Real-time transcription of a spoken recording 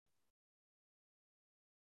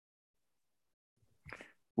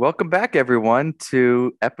Welcome back, everyone,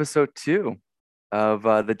 to episode 2 of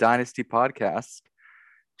the Dynasty podcast.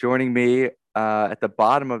 Joining me at the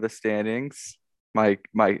bottom of the standings, my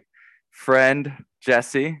friend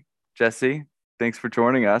Jesse. Jesse, thanks for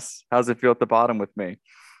joining us. How's it feel at the bottom with me?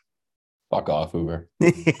 Fuck off, Uber.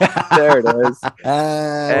 There it is. We're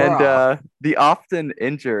And off. the often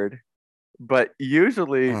injured, but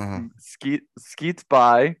usually Uh, skeets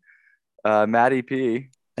by Matty P.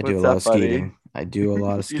 I do a What's lot up, of buddy? skeeting. I do a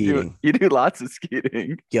lot of You do skeeting. you do lots of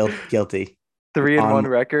skeeting. Guilty. 3-1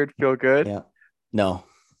 record, feel good? Yeah. No,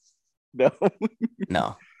 No.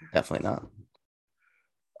 no, definitely not.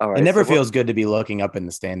 All right. It never so what- feels good to be looking up in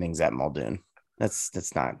the standings at Muldoon.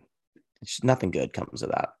 That's not. Nothing good comes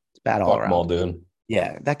of that. It's bad all Fuck around. Muldoon.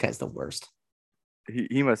 Yeah, that guy's the worst.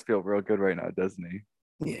 he must feel real good right now, doesn't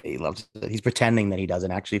he? Yeah, he loves it. He's pretending that he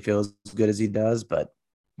doesn't actually feel as good as he does, but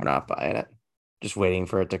we're not buying it. Just waiting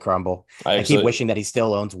for it to crumble. I keep wishing that he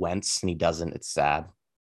still owns Wentz, and he doesn't. It's sad.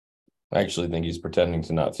 I actually think he's pretending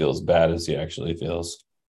to not feel as bad as he actually feels.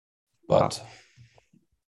 But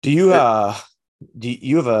Do you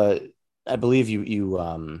have a, I believe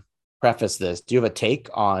you preface this. Do you have a take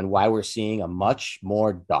on why we're seeing a much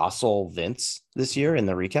more docile Vince this year in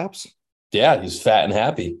the recaps? yeah, he's fat and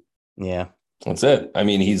happy. Yeah. That's it. I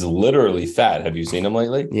mean, he's literally fat. Have you seen him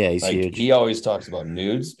lately? Yeah, he's Like huge. he always talks about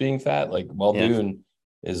nudes being fat. Like Muldoon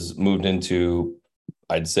is moved into,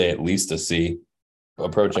 I'd say at least a C,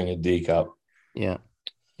 approaching a D cup. Yeah.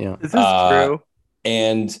 Yeah. Is this true?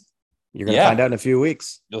 And You're gonna find out in a few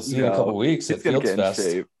weeks. you'll see in a couple of weeks at He's gonna Fields get in Fest.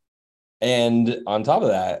 shape. And on top of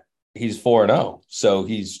that, he's 4-0. So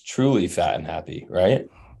he's truly fat and happy, right?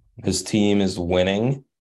 His team is winning.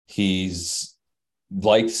 He's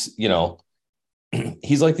likes,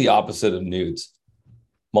 he's like the opposite of nudes.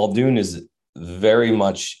 Muldoon is very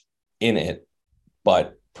much in it,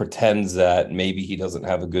 but pretends that maybe he doesn't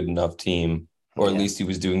have a good enough team, or at least he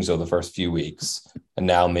was doing so the first few weeks. And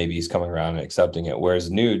now maybe he's coming around and accepting it.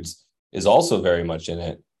 Whereas nudes is also very much in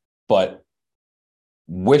it, but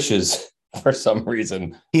wishes for some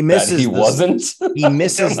reason He misses that he wasn't. He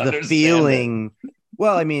misses I don't the understand feeling.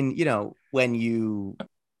 Well, I mean, when you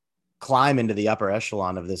climb into the upper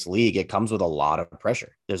echelon of this league, it comes with a lot of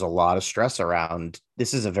pressure. There's a lot of stress around.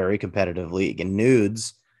 This is a very competitive league, and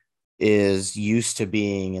Nudes is used to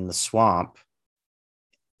being in the swamp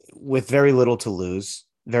with very little to lose,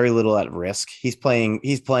 very little at risk. He's playing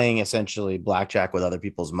essentially blackjack with other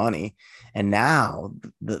people's money. And now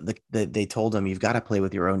they told him, you've got to play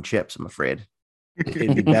with your own chips, I'm afraid.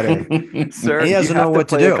 It'd be better. Sir, He doesn't you have know to what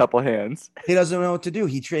to play do. a couple hands. He doesn't know what to do.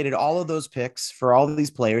 He traded all of those picks for all of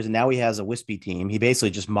these players, and now he has a wispy team. He basically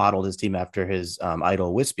just modeled his team after his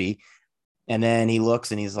idol Wispy. And then he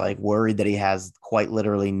looks and he's like worried that he has quite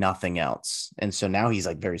literally nothing else. And so now he's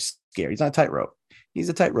like very scared. He's not a tightrope. He's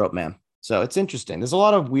a tightrope man. So it's interesting. There's a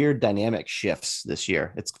lot of weird dynamic shifts this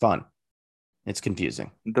year. It's fun. It's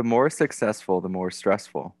confusing. The more successful, the more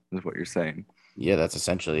stressful is what you're saying. Yeah, that's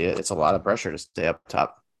essentially it. It's a lot of pressure to stay up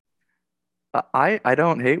top. I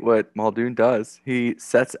don't hate what Muldoon does. He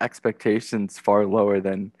sets expectations far lower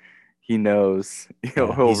than he knows.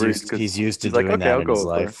 Yeah, He'll he's, reach used, 'cause he's used to he's like, doing okay, that I'll in go his over.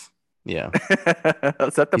 life. Yeah.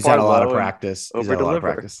 Set the He's bar had a lot of low and practice. He's had a lot of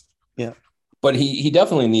over-deliver. practice. Yeah. But he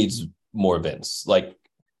definitely needs more Vince. Like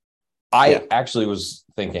I Yeah. actually was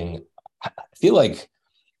thinking, I feel like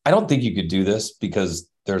I don't think you could do this because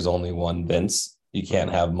there's only one Vince. You can't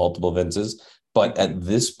have multiple Vinces. But at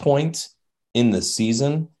this point in the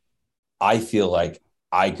season, I feel like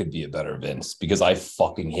I could be a better Vince because I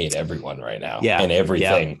fucking hate everyone right now and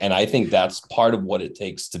everything. And I think that's part of what it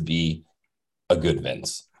takes to be a good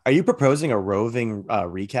Vince. Are you proposing a roving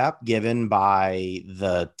recap given by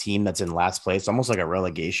the team that's in last place, almost like a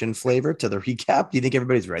relegation flavor to the recap? Do you think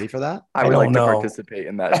everybody's ready for that? I would like don't to know. participate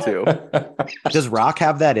in that too. Does Rock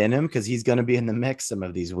have that in him? Because he's going to be in the mix some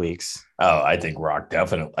of these weeks. Oh, I think Rock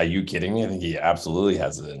definitely. Are you kidding me? I think he absolutely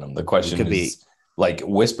has it in him. The question Could is, like,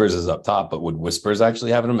 Whispers is up top, but would Whispers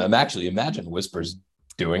actually have it in him? Imagine Whispers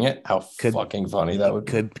doing it. How fucking funny that would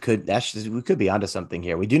be. We could be onto something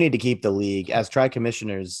here. We do need to keep the league as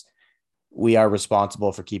tri-commissioners. We are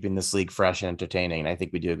responsible for keeping this league fresh and entertaining, and I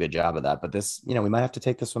think we do a good job of that. But this, we might have to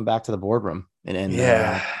take this one back to the boardroom and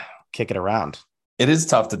kick it around. It is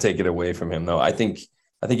tough to take it away from him, though. I think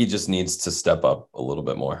he just needs to step up a little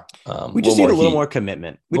bit more. We just need a little more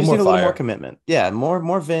commitment. We just need a little more fire. commitment. Yeah,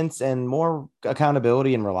 more Vince and more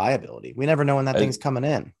accountability and reliability. We never know when that thing's coming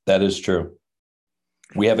in. That is true.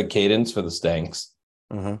 We have a cadence for the Stanks,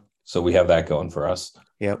 so we have that going for us.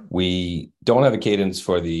 Yep. We don't have a cadence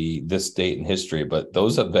for this date in history, but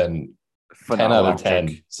those have been 10 Phenomenal. out of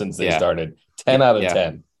 10 since they started. 10 out of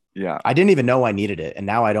 10. Yeah. I didn't even know I needed it, and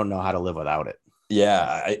now I don't know how to live without it.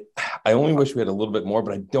 Yeah, I only wish we had a little bit more,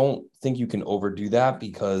 but I don't think you can overdo that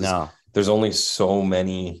because No. there's only so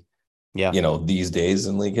many, Yeah. these days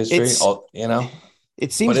in league history. It's It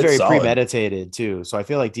But seems it's very solid. premeditated too. So I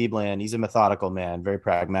feel like D-Bland, he's a methodical man, very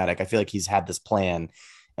pragmatic. I feel like he's had this plan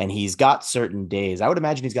and he's got certain days. I would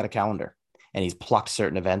imagine he's got a calendar and he's plucked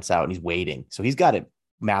certain events out and he's waiting. So he's got it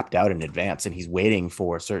mapped out in advance and he's waiting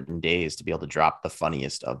for certain days to be able to drop the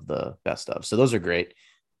funniest of the best of. So those are great.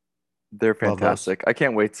 They're Love those. fantastic. I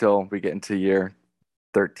can't wait till we get into year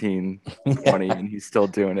 13, 20, and he's still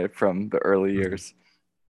doing it from the early years.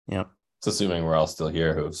 Yeah. It's assuming we're all still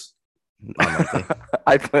here, Hooves. Unlikely.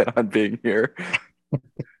 I plan on being here.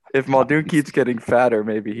 If Muldoon keeps getting fatter,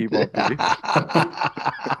 maybe he won't be.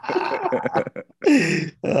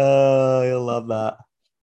 Oh, you'll love that.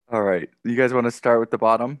 All right. You guys want to start with the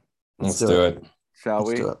bottom, Let's Let's do it. shall Let's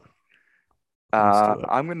we? do it. Let's do it.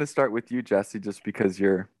 I'm going to start with you, Jesse, just because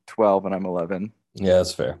you're 12 and I'm 11. Yeah,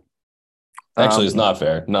 that's fair. Actually, it's Um, not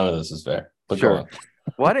fair. None of this is fair. But Sure. go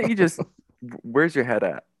Why don't you just, where's your head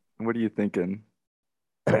at? What are you thinking?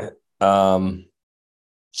 on.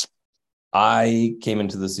 I came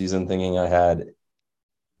into the season thinking I had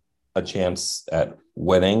a chance at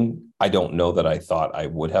winning. I don't know that I thought I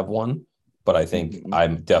would have won, but I think Mhm.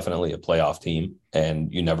 I'm definitely a playoff team,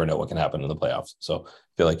 and you never know what can happen in the playoffs. So I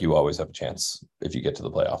feel like you always have a chance if you get to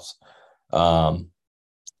the playoffs.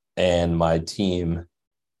 And my team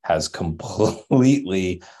has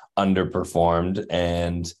completely underperformed,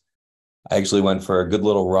 and I actually went for a good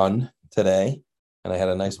little run today, and I had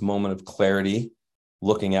a nice moment of clarity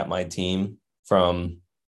looking at my team from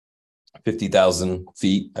 50,000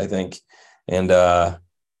 feet, I think. And,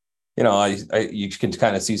 you can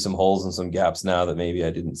kind of see some holes and some gaps now that maybe I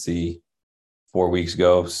didn't see 4 weeks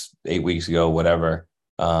ago, 8 weeks ago, whatever.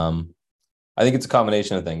 I think it's a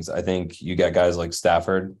combination of things. I think you got guys like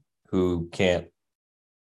Stafford who can't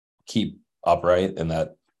keep upright, and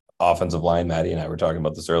that offensive line, Maddie and I were talking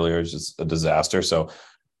about this earlier, is just a disaster. So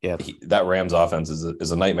Yeah. that Rams offense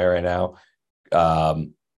is a nightmare right now.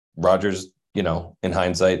 Rodgers, in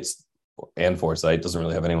hindsight and foresight, doesn't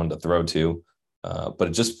really have anyone to throw to. But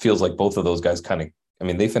it just feels like both of those guys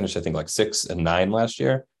they finished, I think, like 6 and 9 last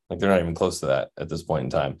year. Like they're not even close to that at this point in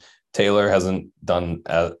time. Taylor hasn't done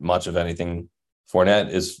as much of anything. Fournette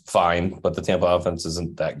is fine, but the Tampa offense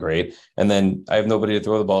isn't that great. And then I have nobody to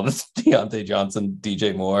throw the ball to Deontay Johnson,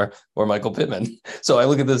 DJ Moore, or Michael Pittman. So I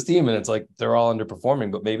look at this team and it's like they're all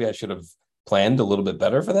underperforming, but maybe I should have planned a little bit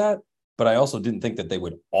better for that. But I also didn't think that they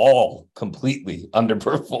would all completely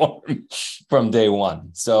underperform from day one.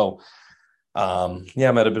 So, I'm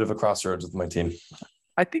at a bit of a crossroads with my team.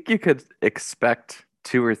 I think you could expect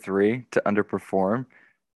 2 or 3 to underperform.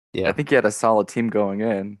 I Yeah. think you had a solid team going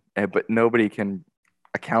in, but nobody can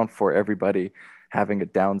account for everybody having a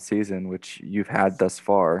down season, which you've had thus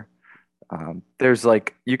far. There's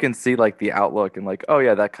like, you can see like the outlook and like, oh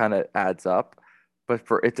yeah, that kind of adds up. But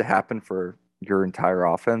for it to happen for your entire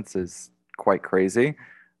offense is quite crazy.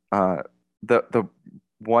 Uh, the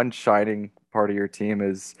one shining part of your team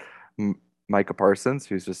is Micah Parsons,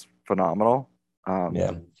 who's just phenomenal. Um,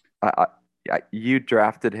 Yeah. you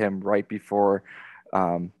drafted him right before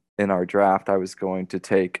in our draft. I was going to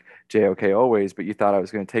take JOK always, but you thought I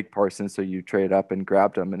was going to take Parsons, so you traded up and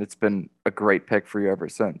grabbed him, and it's been a great pick for you ever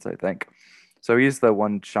since, I think. So he's the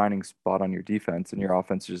one shining spot on your defense, and your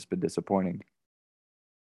offense has just been disappointing.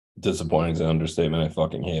 Disappointing is an understatement. I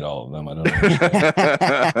fucking hate all of them. I don't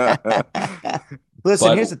understand. Listen,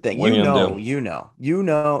 But here's the thing. what are you gonna do?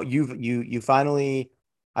 You finally,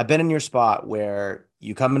 I've been in your spot where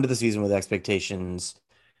you come into the season with expectations.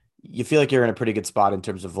 You feel like you're in a pretty good spot in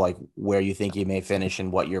terms of like where you think you may finish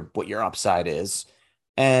and what your upside is.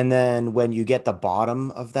 And then when you get the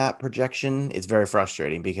bottom of that projection, it's very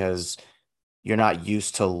frustrating because you're not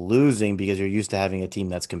used to losing because you're used to having a team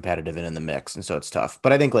that's competitive and in the mix. And so it's tough.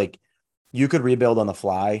 But I think like you could rebuild on the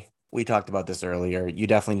fly. We talked about this earlier. You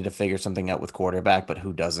definitely need to figure something out with quarterback, but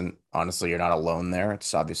who doesn't? Honestly, you're not alone there.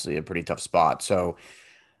 It's obviously a pretty tough spot. So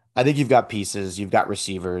I think you've got pieces, you've got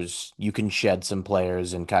receivers, you can shed some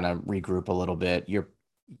players and kind of regroup a little bit.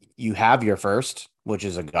 You have your first, which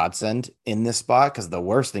is a godsend in this spot because the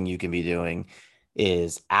worst thing you can be doing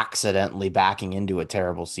is accidentally backing into a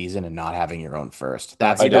terrible season and not having your own first.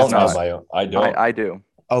 That's He I does don't have not. that's my own. I don't. I do.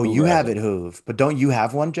 Oh, you Hoover has have it. it, Hoove, but don't you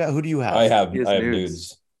have one, Jet? Who do you I have? have He has I have nudes.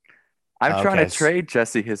 nudes. I'm trying to Okay. trade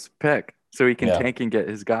Jesse his pick so he can Yeah. tank and get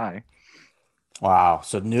his guy. Wow.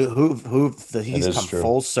 So new Hoove, he's is come true.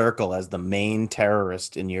 full circle as the main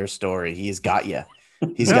terrorist in your story. He's got you.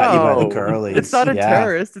 He's got you by the No, it's curlies. not a Yeah.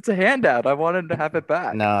 terrorist. It's a handout. I wanted to have it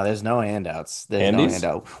back. No, there's no handouts. There's no Handies?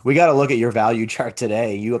 handout. We got to look at your value chart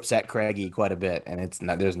today. You upset Craigie quite a bit, and it's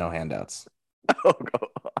not. There's no handouts. Oh,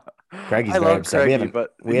 Craigie's I very love upset. We Craigie, haven't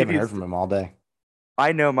but we he haven't heard needs. from him all day.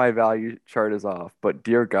 I know my value chart is off, but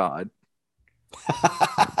dear God,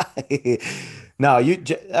 No,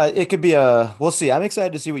 it could be a. We'll see. I'm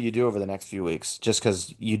excited to see what you do over the next few weeks, just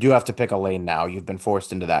because you do have to pick a lane now. You've been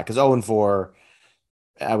forced into that because 0-4.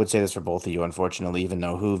 I would say this for both of you, unfortunately, even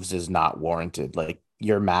though Hooves is not warranted. Like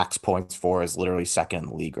your max points for is literally second in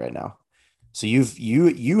the league right now. So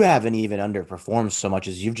you haven't even underperformed so much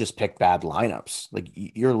as you've just picked bad lineups. Like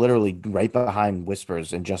you're literally right behind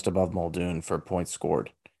Whispers and just above Muldoon for points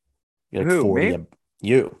scored. You're like who 40 me?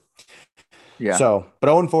 you. Yeah, So, but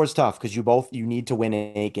 0-4 is tough because you need to win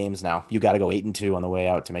 8 games now. You got to go 8-2 on the way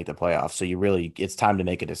out to make the playoffs. So it's time to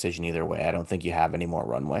make a decision either way. I don't think you have any more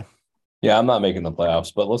runway. Yeah, I'm not making the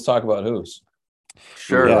playoffs, but let's talk about who's.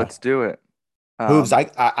 sure, Yeah. let's do it. Hooves,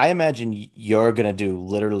 I imagine you're gonna do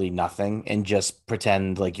literally nothing and just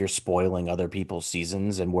pretend like you're spoiling other people's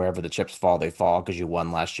seasons and wherever the chips fall, they fall because you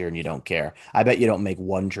won last year and you don't care. I bet you don't make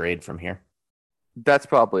one trade from here. That's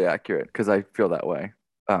probably accurate because I feel that way.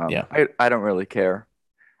 Yeah. I don't really care.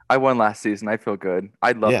 I won last season. I feel good.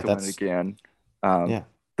 I'd love Yeah, to win that's again. Um, yeah.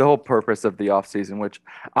 the whole purpose of the offseason, which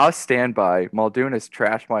I'll stand by. Muldoon has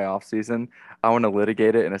trashed my offseason. I want to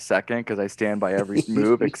litigate it in a second because I stand by every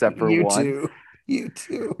move except for You one. too. You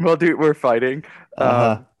too. Muldoon, we're fighting.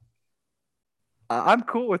 Uh-huh. I'm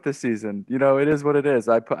cool with this season. It is what it is.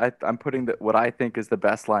 I'm putting what I think is the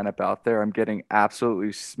best lineup out there. I'm getting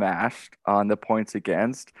absolutely smashed on the points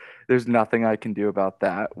against. There's nothing I can do about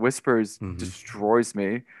that. Whispers Hmm. destroys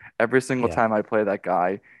me every single Yeah. time I play that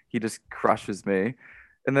guy. He just crushes me.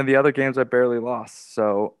 And then the other games I barely lost.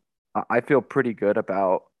 So I feel pretty good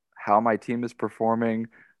about how my team is performing,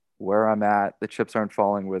 where I'm at. The chips aren't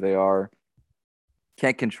falling where they are.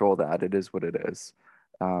 Can't control that. It is what it is.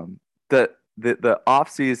 The off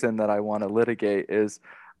season that I want to litigate is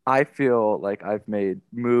I feel like I've made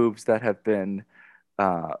moves that have been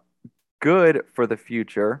uh, good for the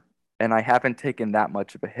future, and I haven't taken that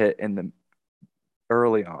much of a hit in the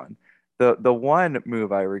early on. The one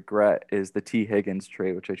move I regret is the T Higgins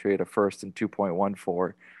trade, which I traded a first and 2.1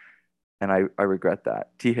 for, and I regret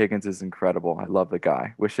that. T Higgins is incredible. I love the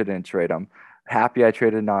guy. Wish I didn't trade him. Happy I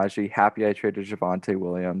traded Najee. Happy I traded Javonte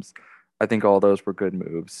Williams. I think all those were good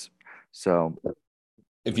moves. So,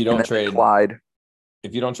 If you and don't then trade, Clyde.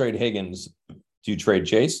 if you don't trade Higgins, do you trade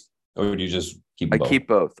Chase or do you just keep I them both? keep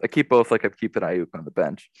both. I keep both like I'm keeping Ayuk on the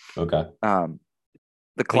bench. Okay.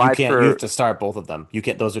 The But you Clyde can't. You have for to start both of them. You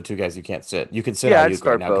can't. Those are two guys you can't sit. You can sit yeah, I'd Ayuk right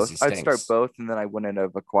start now because both. he I'd start stinks. both, and then I wouldn't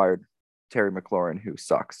have acquired Terry McLaurin, who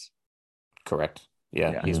sucks. Correct.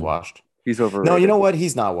 Yeah, Yeah, he's washed. he's No, you overrated. know what?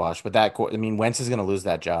 He's not washed. But I mean, Wentz is going to lose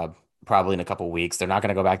that job probably in a couple weeks. They're not going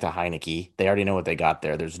to go back to Heineke. They already know what they got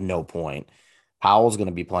there. There's no point. Howell's going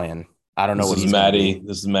to be playing. I don't know This what is he's going to Maddie. be.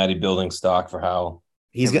 This is Maddie building stock for how.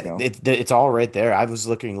 He's Here we got go. it's all right there. I was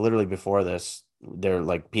looking literally before this. They're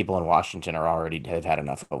like people in Washington are already have had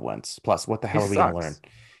enough of Wentz. Plus, what the He hell are we going to learn? sucks.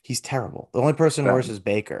 He's terrible. The only person worse Bad. is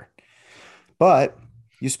Baker. But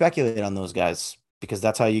you speculate on those guys because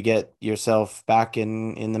that's how you get yourself back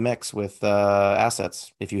in the mix with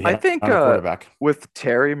assets if you I hit think on a quarterback. with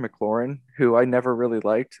Terry McLaurin, who I never really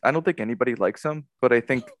liked, I don't think anybody likes him, but I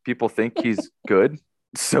think people think he's good,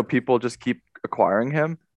 so people just keep acquiring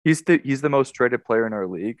him. He's the most traded player in our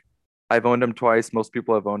league. I've owned him twice. Most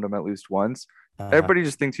people have owned him at least once. Uh-huh. Everybody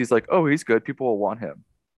just thinks he's like, oh, he's good. People will want him.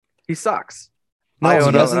 He sucks. I No, he own him,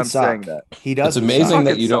 and doesn't I'm saying suck. that. He It's doesn't amazing suck. that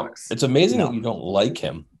Fucking you don't. sucks. It's amazing that No. you don't like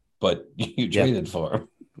him, but you Yeah. traded for him.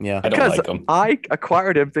 Yeah. I don't Because like him. I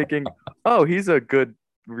acquired him thinking, oh, he's a good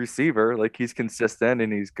receiver. Like he's consistent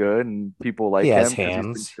and he's good, and people He like has him because he's been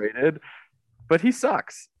hands. traded. But he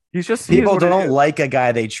sucks. He is People what it don't is. like a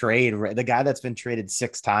guy they trade. The guy that's been traded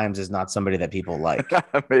 6 times is not somebody that people like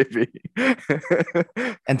Maybe.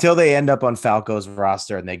 until they end up on Falco's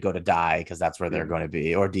roster and they go to die because that's where they're Yeah. going to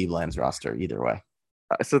be, or D Bland's roster. Either way.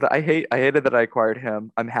 I hated that I acquired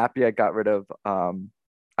him. I'm happy I got rid of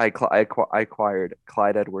I acquired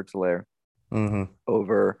Clyde Edwards-Helaire Mm-hmm.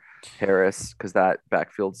 over Harris because that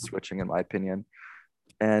backfield switching in my opinion.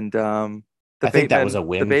 And I think that was a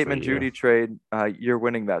win the for Bateman you. Judy trade, you're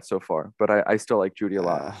winning that so far, but I still like Judy a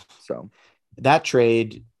lot. Uh, So that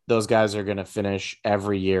trade, those guys are going to finish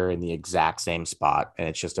every year in the exact same spot, and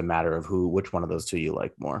it's just a matter of which one of those two you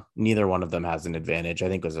like more. Neither one of them has an advantage. I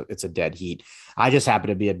think it's a dead heat. I just happen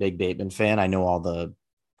to be a big Bateman fan. I know all the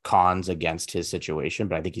cons against his situation,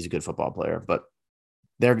 but I think he's a good football player. But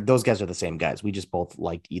those guys are the same guys. We just both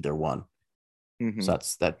liked either one. Mhm. So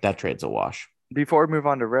that trade's a wash. Before we move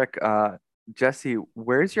on to Rick, Jesse,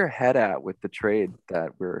 where's your head at with the trade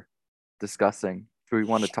that we're discussing? Do we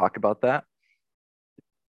want to talk about that?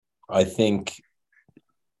 I think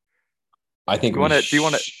Do you want to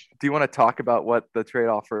do you want to talk about what the trade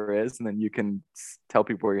offer is, and then you can tell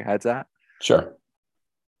people where your head's at? Sure.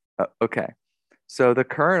 Okay. So the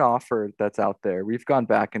current offer that's out there, we've gone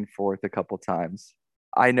back and forth a couple times.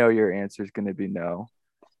 I know your answer is going to be no.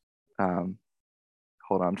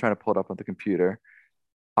 Hold on, I'm trying to pull it up on the computer.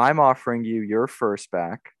 I'm offering you your first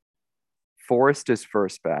back, Forrest's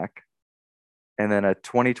first back, and then a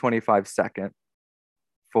 2025 second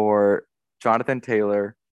for Jonathan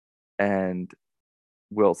Taylor and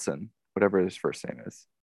Wilson, whatever his first name is.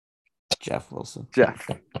 Jeff Wilson.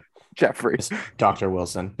 Jeffrey. It's Dr.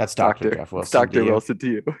 Wilson. That's Dr. Jeff Wilson. It's Dr. Wilson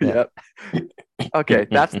to you. Yeah. Yep. Okay,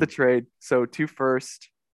 that's the trade. So 2 first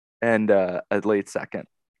and a late second.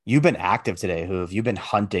 You've been active today, Hoove. You've been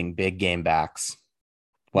hunting big game backs.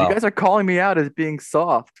 Well, you guys are calling me out as being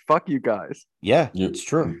soft. Fuck you guys. Yeah, it's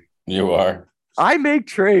true. You are. I make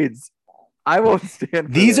trades. I won't stand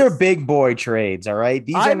for These this. are big boy trades, all right?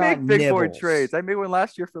 These I are make not big nibbles. boy trades. I made one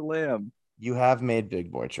last year for Lamb. You have made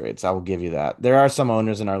big boy trades. I will give you that. There are some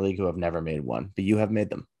owners in our league who have never made one, but you have made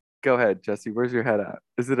them. Go ahead, Jesse. Where's your head at?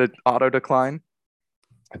 Is it an auto decline?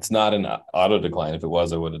 It's not an auto decline. If it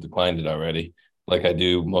was, I would have declined it already. Like I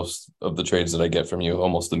do most of the trades that I get from you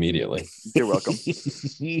almost immediately. You're welcome.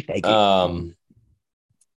 Thank you.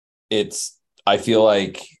 I feel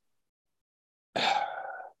like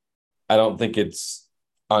I don't think it's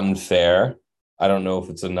unfair. I don't know if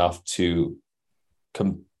it's enough to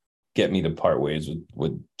get me to part ways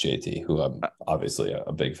with JT, who I'm obviously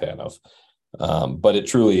a big fan of. But it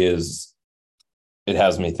truly is, it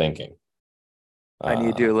has me thinking. I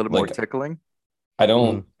need to do a little more tickling. I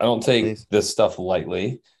don't take Please. this stuff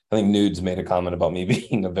lightly. I think Nudes made a comment about me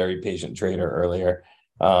being a very patient trader earlier.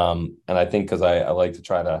 And I think because I like to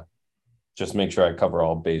try to just make sure I cover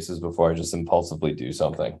all bases before I just impulsively do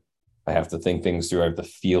something. I have to think things through. I have to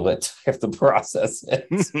feel it. I have to process it.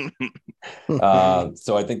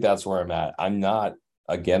 So I think that's where I'm at. I'm not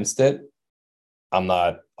against it. I'm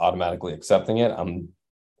not automatically accepting it. I'm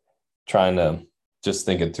trying to just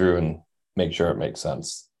think it through and make sure it makes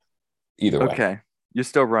sense. Either way. Okay. You're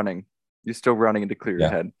still running. You're still running to clear your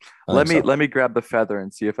head. Let me grab the feather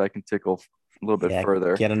and see if I can tickle a little bit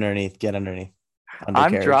further. Get underneath.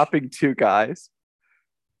 I'm dropping 2 guys.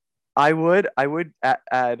 I would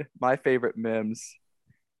add my favorite Mims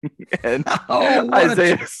and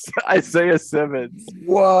Isaiah Simmons.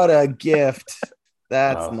 What a gift.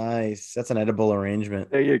 That's nice. That's an edible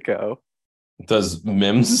arrangement. There you go. Does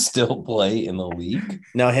Mims still play in the league?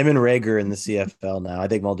 No, him and Rager in the CFL now. I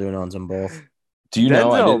think Muldoon owns them both. Do you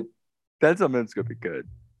know? Denzel Mims could be good.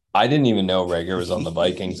 I didn't even know Rager was on the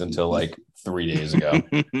Vikings until like 3 days ago.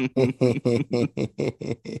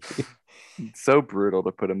 So brutal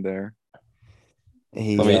to put him there.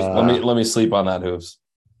 Let me sleep on that, Hooves.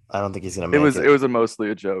 I don't think he's gonna make it. It was mostly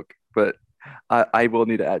a joke, but I will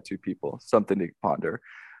need to add 2 people. Something to ponder.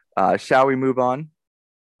 Shall we move on?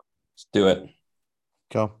 Let's do it.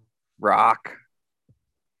 Go. Rock.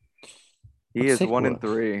 He is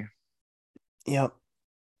 1-3. Yep.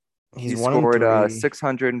 He scored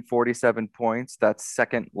 647 points. That's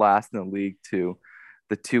second last in the league to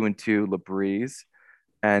the 2-2 LeBreeze.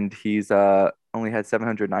 And he's only had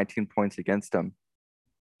 719 points against him.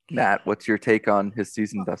 Nat, what's your take on his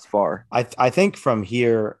season thus far? I think from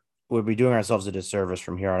here, we'll be doing ourselves a disservice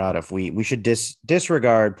from here on out if we should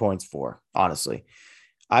disregard points for, honestly.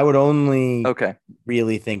 I would only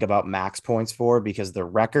really think about max points for because the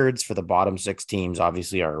records for the bottom 6 teams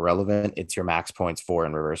obviously are irrelevant. It's your max points for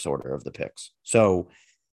in reverse order of the picks. So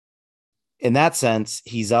in that sense,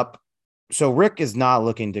 he's up. So Rick is not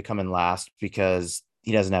looking to come in last because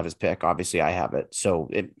he doesn't have his pick. Obviously I have it. So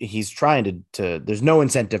he's trying to there's no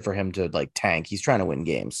incentive for him to like tank. He's trying to win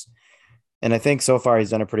games. And I think so far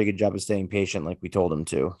he's done a pretty good job of staying patient like we told him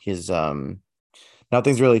to. His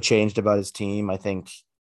nothing's really changed about his team. I think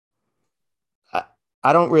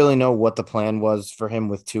I don't really know what the plan was for him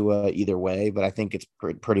with Tua either way, but I think it's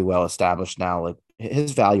pretty well established now. Like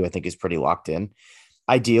his value, I think, is pretty locked in.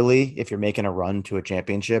 Ideally, if you're making a run to a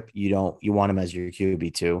championship, you want him as your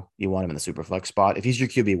QB2. You want him in the super flex spot. If he's your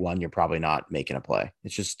QB1, you're probably not making a play.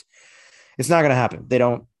 It's not going to happen.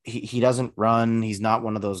 He doesn't run. He's not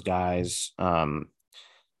one of those guys.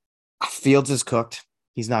 Fields is cooked.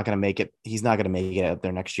 He's not going to make it. He's not going to make it out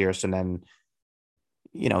there next year. So then,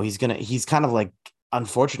 he's kind of like,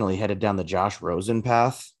 unfortunately headed down the Josh Rosen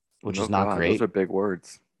path, which is not great. Those are big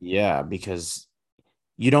words. Yeah, because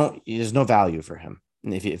there's no value for him.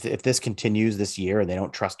 And if this continues this year and they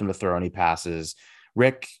don't trust him to throw any passes,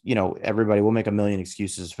 Rick, everybody will make a million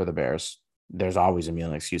excuses for the Bears. There's always a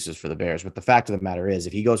million excuses for the Bears. But the fact of the matter is,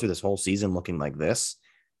 if he goes through this whole season looking like this,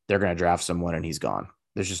 they're going to draft someone and he's gone.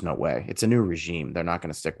 There's just no way. It's a new regime. They're not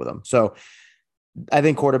going to stick with him. So I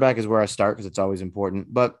think quarterback is where I start because it's always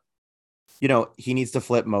important. But, he needs to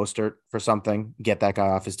flip Mostert for something, get that guy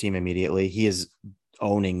off his team immediately. He is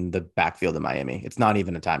owning the backfield in Miami. It's not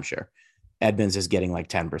even a timeshare. Edmonds is getting like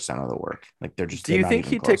 10% of the work. Like they're just. Do you think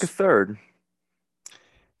he'd take a third?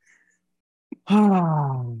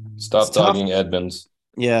 Stop talking Edmonds.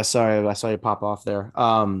 Yeah, sorry, I saw you pop off there.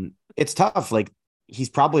 It's tough. Like he's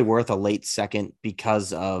probably worth a late second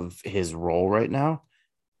because of his role right now,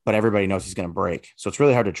 but everybody knows he's going to break. So it's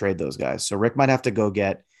really hard to trade those guys. So Rick might have to go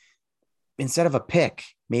get, instead of a pick,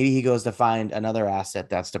 maybe he goes to find another asset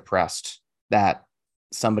that's depressed that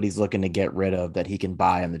somebody's looking to get rid of that he can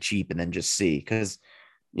buy on the cheap and then just see. Because,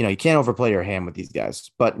 you can't overplay your hand with these guys.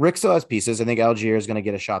 But Rick still has pieces. I think Algier is going to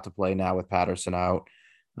get a shot to play now with Patterson out.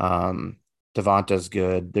 Devonta's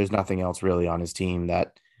good. There's nothing else really on his team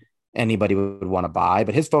that anybody would want to buy.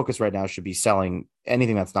 But his focus right now should be selling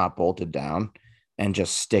anything that's not bolted down and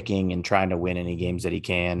just sticking and trying to win any games that he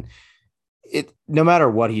can. No matter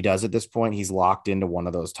what he does at this point, he's locked into one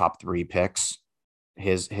of those top 3 picks.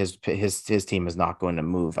 His team is not going to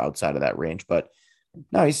move outside of that range. But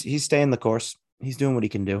no, he's staying the course. He's doing what he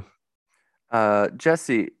can do.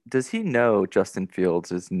 Jesse, does he know Justin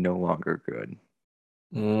Fields is no longer good?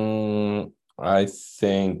 I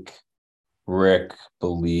think Rick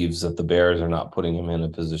believes that the Bears are not putting him in a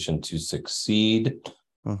position to succeed.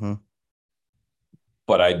 Mm-hmm.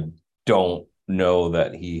 But I don't know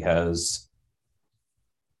that he has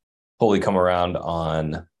fully come around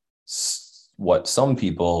on what some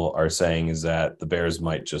people are saying is that the Bears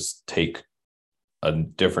might just take a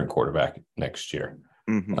different quarterback next year.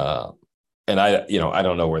 Mm-hmm. And I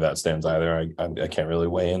don't know where that stands either. I can't really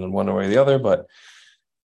weigh in one way or the other, but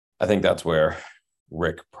I think that's where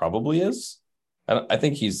Rick probably is. And I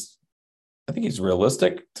think he's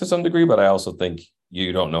realistic to some degree, but I also think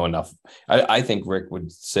you don't know enough. I think Rick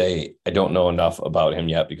would say, I don't know enough about him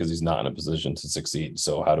yet because he's not in a position to succeed.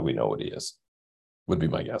 So how do we know what he is? Would be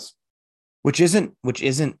my guess. Which isn't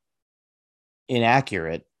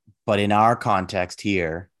inaccurate, but in our context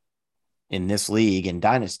here, in this league, in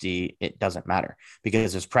Dynasty, it doesn't matter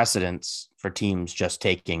because there's precedence for teams just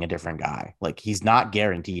taking a different guy. Like he's not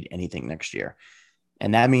guaranteed anything next year.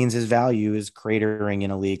 And that means his value is cratering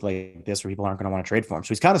in a league like this where people aren't going to want to trade for him. So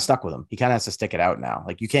he's kind of stuck with him. He kind of has to stick it out now.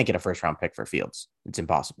 Like you can't get a first round pick for Fields. It's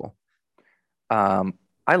impossible.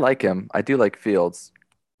 I like him. I do like Fields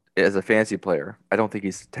as a fantasy player. I don't think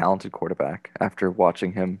he's a talented quarterback after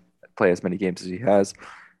watching him play as many games as he has.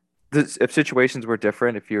 If situations were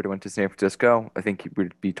different, if he were to went to San Francisco, I think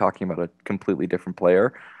we'd be talking about a completely different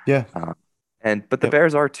player. Yeah. But the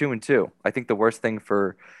Bears are 2-2. I think the worst thing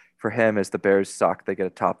for him is the Bears suck. They get a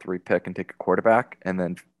top 3 pick and take a quarterback, and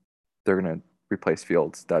then they're going to replace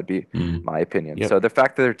Fields. That'd be my opinion. Yep. So the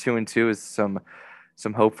fact that they're 2-2 is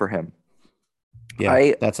some hope for him.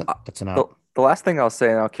 Yeah, that's an out. The last thing I'll say,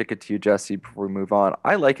 and I'll kick it to you, Jesse, before we move on.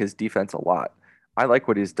 I like his defense a lot. I like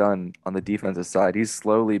what he's done on the defensive side. He's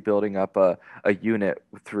slowly building up a unit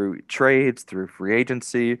through trades, through free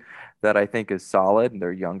agency that I think is solid, and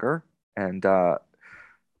they're younger. And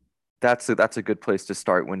that's a good place to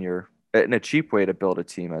start when you're in a cheap way to build a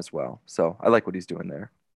team as well. So I like what he's doing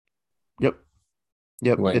there. Yep.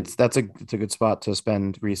 That's a good spot to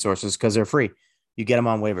spend resources because they're free. You get them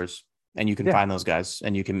on waivers and you can find those guys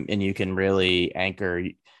and you can really anchor.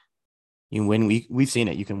 You win we've seen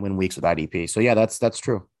it. You can win weeks with IDP. So yeah, that's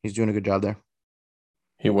true. He's doing a good job there.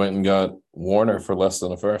 He went and got Warner for less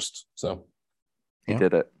than a first. So he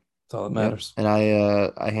did it. That's all that matters. And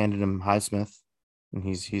I handed him Highsmith and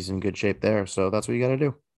he's in good shape there. So that's what you got to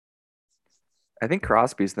do. I think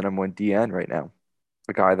Crosby's the number 1 DN right now.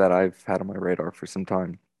 A guy that I've had on my radar for some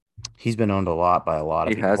time. He's been owned a lot by a lot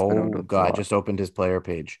of people. Has been owned a lot. I just opened his player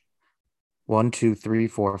page. 1, 2, 3,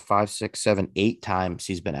 4, 5, 6, 7, 8 times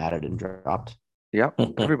he's been added and dropped. Yep.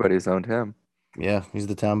 Everybody's owned him. Yeah, he's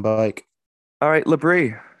the town bike. All right,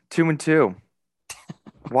 Labrie, 2-2.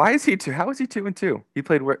 Why is he 2? How is he 2-2? He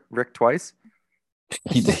played Rick twice.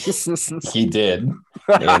 He did. He did.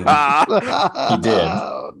 He did.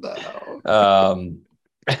 Oh,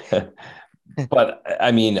 no. But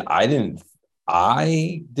I mean, I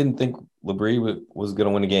didn't think LeBrie was going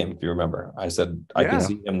to win a game. If you remember, I said I could Yeah.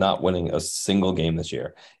 see him not winning a single game this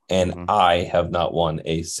year, and Mhm. I have not won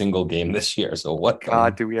a single game this year. So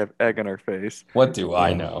God, do we have egg on our face? what do I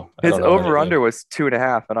Yeah. know? I His don't know over anything. under was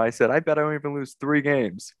 2.5, and I said, I bet I won't even lose 3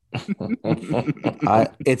 games.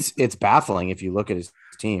 It's baffling if you look at his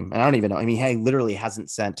team. And I don't even know. I mean, he literally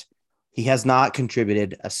he has not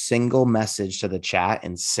contributed a single message to the chat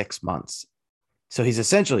in 6 months. So he's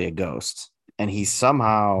essentially a ghost. And he's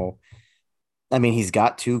somehow, I mean, he's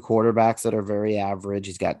got two quarterbacks that are very average.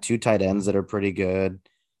 He's got two tight ends that are pretty good.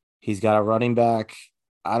 He's got a running back.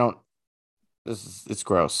 I don't, it's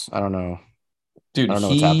gross. I don't know. Dude, I don't know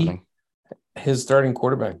what's happening. his starting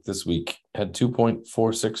quarterback this week had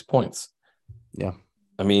 2.46 points. Yeah.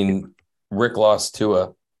 I mean, Rick lost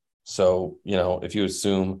Tua. So, if you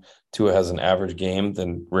assume Tua has an average game,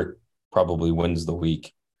 then Rick probably wins the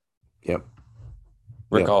week. Yep.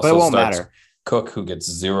 Rick Yep. But also it won't starts matter. Cook, who gets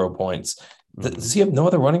 0 points. Mhm. Does he have no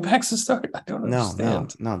other running backs to start? I don't No,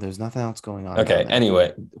 understand. no. There's nothing else going on. Okay. down there.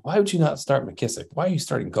 Anyway, why would you not start McKissick? Why are you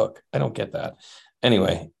starting Cook? I don't get that.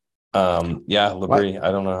 Anyway, yeah, LeBrie,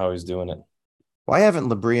 I don't know how he's doing it. Why haven't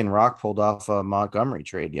LeBrie and Rock pulled off a Montgomery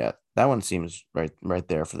trade yet? That one seems right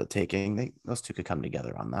there for the taking. Those two could come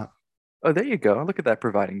together on that. Oh, there you go. Look at that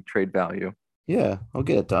providing trade value. Yeah, I'll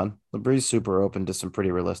get it done. LeBrie's super open to some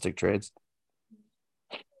pretty realistic trades.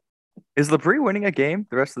 Is LeBrie winning a game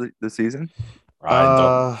the rest of the season? I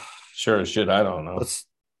don't. Sure as shit. I don't know.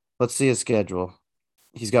 Let's see his schedule.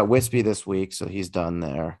 He's got Wispy this week, so he's done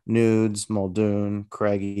there. Nudes, Muldoon,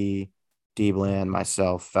 Craigie, D-Bland,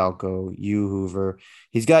 myself, Falco, you, Hoover.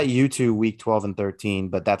 He's got you two week 12 and 13,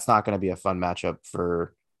 but that's not going to be a fun matchup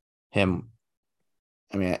for him.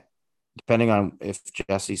 I mean, depending on if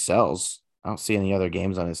Jesse sells, I don't see any other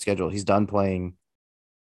games on his schedule. He's done playing.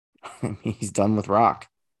 He's done with Rock.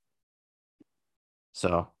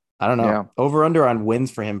 So I don't know. Yeah. Over under on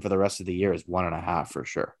wins for him for the rest of the year is 1.5 for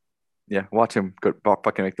sure. Yeah, watch him go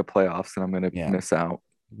fucking make the playoffs, and I'm gonna miss out.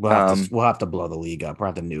 We'll have to blow the league up. We'll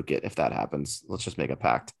have to nuke it if that happens. Let's just make a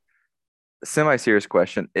pact. Semi-serious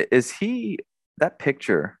question: Is he that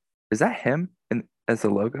picture? Is that him as the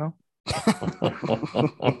logo?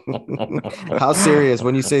 How serious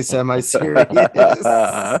when you say semi-serious?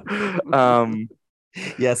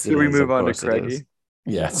 Yes. Should we move on to Craigie?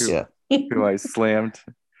 Yes. Yeah. Who I slammed.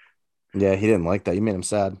 Yeah, he didn't like that. You made him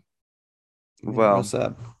sad. Well,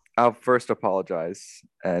 sad. I'll first apologize,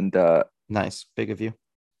 and nice, big of you.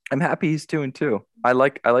 I'm happy he's 2-2. I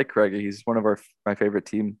like Craigie. He's one of my favorite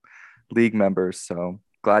team league members. So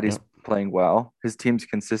glad he's playing well. His team's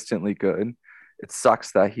consistently good. It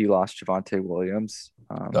sucks that he lost Javonte Williams.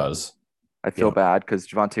 I feel bad because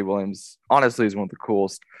Javonte Williams honestly is one of the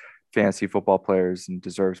coolest fantasy football players and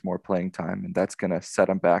deserves more playing time, and that's going to set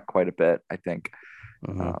him back quite a bit, I think.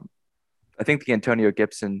 Mm-hmm. I think the Antonio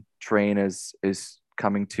Gibson train is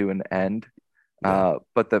coming to an end.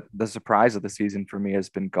 But the surprise of the season for me has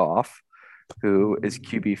been Goff, who is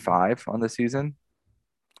QB5 on the season.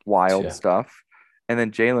 Wild stuff. And then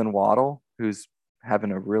Jalen Waddle, who's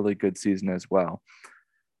having a really good season as well.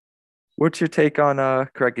 What's your take on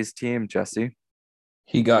Craig's team, Jesse?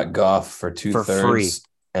 He got Goff for 2/3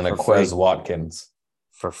 and a Quez Watkins.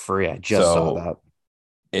 For free. I just saw that.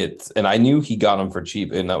 And I knew he got him for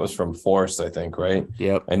cheap, and that was from Force, I think, right?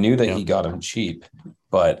 Yep. I knew that he got him cheap,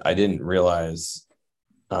 but I didn't realize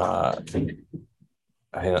nobody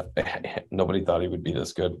thought he would be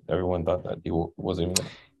this good. Everyone thought that he wasn't even.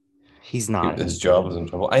 He's not. His job was in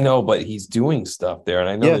trouble. I know, but he's doing stuff there, and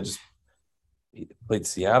I know he played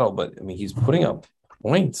Seattle, but I mean, he's putting up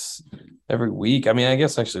points every week. I mean, I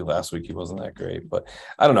guess actually last week he wasn't that great, but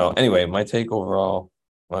I don't know. Anyway, my take overall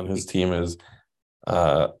on his team is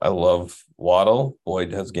I love Waddle.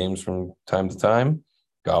 Boyd has games from time to time.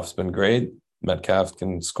 Goff's been great. Metcalf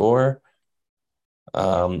can score.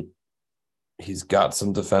 He's got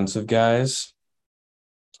some defensive guys.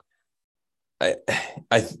 I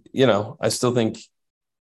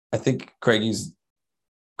think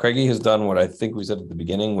Craigie has done what I think we said at the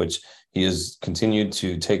beginning, which he has continued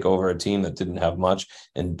to take over a team that didn't have much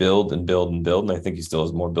and build and build and build. And I think he still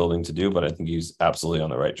has more building to do, but I think he's absolutely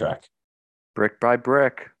on the right track. Brick by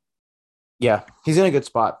brick. Yeah, he's in a good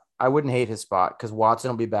spot. I wouldn't hate his spot because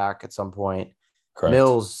Watson will be back at some point. Correct.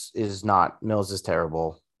 Mills is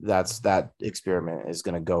terrible. That experiment is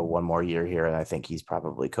going to go one more year here, and I think he's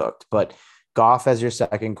probably cooked. But Goff as your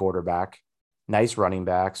second quarterback, nice running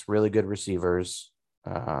backs, really good receivers,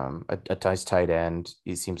 a nice tight end.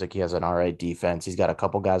 He seems like he has an all right defense. He's got a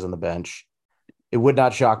couple guys on the bench. It would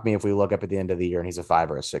not shock me if we look up at the end of the year and he's a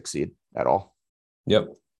 5 or a 6 seed at all. Yep,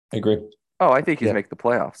 I agree. Oh, I think he's make the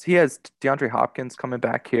playoffs. He has DeAndre Hopkins coming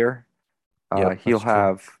back here. Yep, He'll that's true.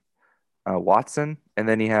 have Watson, and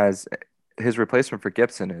then he has his replacement for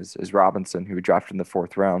Gibson is Robinson, who he drafted in the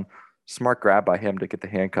fourth round. Smart grab by him to get the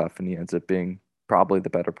handcuff, and he ends up being probably the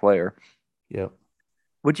better player. Yep.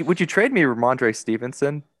 Would you trade me Ramondre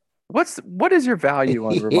Stevenson? What is your value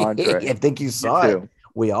on Ramondre? I think you You saw it. too.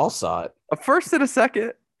 We all saw it. A first and a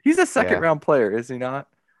second. He's a second Yeah. round player, is he not?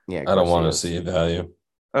 Yeah, of I don't course he want to is. see value.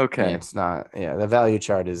 Yeah, Okay. it's not. Yeah, the value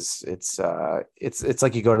chart is it's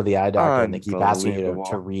like you go to the eye doctor and they keep asking you to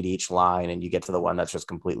Unbelievable. read each line and you get to the one that's just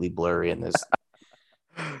completely blurry and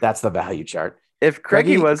that's the value chart. If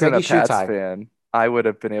Craigie wasn't a Craigie shoe Pats tie. fan, I would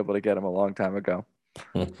have been able to get him a long time ago.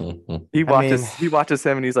 That's He I mean, watches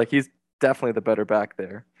him and he's like, he's definitely the better back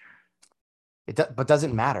there. but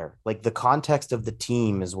doesn't matter. Like the context of the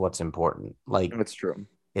team is what's important. Like That's true.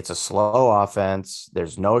 it's a slow offense.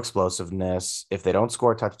 There's no explosiveness. If they don't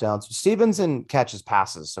score touchdowns, Stevenson catches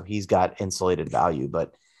passes, so he's got insulated value.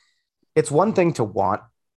 But it's one thing to want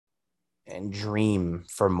and dream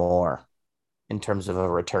for more in terms of a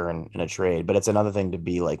return in a trade, but it's another thing to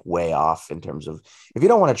be like way off in terms of if you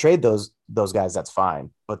don't want to trade those guys, that's fine.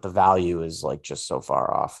 But the value is like just so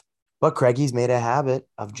far off. But Craigie's made a habit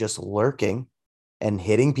of just lurking and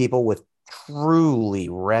hitting people with truly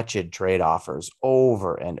wretched trade offers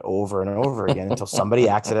over and over and over again until somebody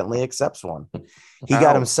accidentally accepts one. He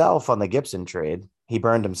got Ow. himself on the Gibson trade. He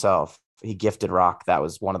burned himself. He gifted Rock. That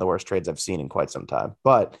was one of the worst trades I've seen in quite some time.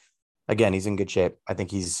 But again, he's in good shape. I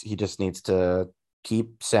think he just needs to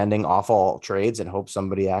keep sending awful trades and hope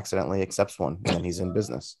somebody accidentally accepts one and then he's in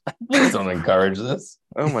business. Please don't encourage this.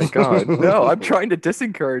 Oh my God. No, I'm trying to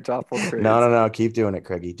disencourage awful trades. No. Keep doing it,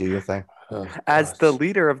 Craigie. Do your thing. Oh, As the gosh.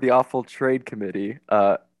 leader of the awful trade committee,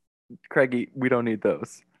 Craigie, we don't need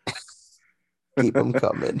those. Keep them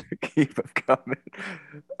coming. Keep them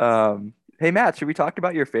coming. Hey Matt, should we talk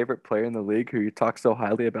about your favorite player in the league who you talked so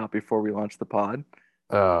highly about before we launched the pod?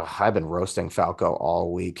 I've been roasting Falco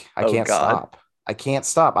all week. I Oh can't God. stop. I can't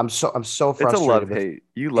stop. I'm so It's a frustrated love with hate.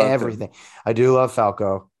 You love everything. him. I do love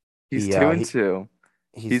Falco. He's He 2-2.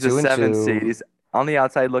 he's He's a 7 2-2. seed. He's on the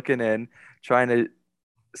outside looking in, trying to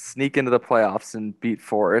sneak into the playoffs and beat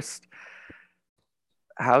Forest.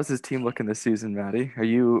 How's his team looking this season, Maddie? Are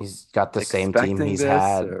you He's got the same team expecting he's this?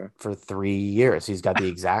 had Or... for 3 years. He's got the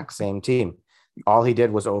exact same team. All he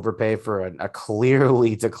did was overpay for a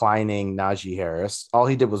clearly declining Najee Harris. All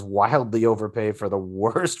he did was wildly overpay for the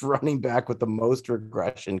worst running back with the most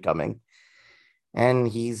regression coming. And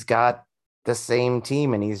he's got the same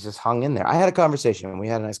team and he's just hung in there. I had a conversation. We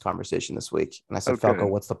had a nice conversation this week. And I said, Okay. Falco,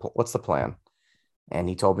 what's the plan? And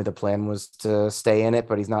he told me the plan was to stay in it,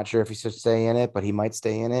 but he's not sure if he should stay in it, but he might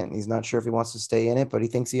stay in it. And he's not sure if he wants to stay in it, but he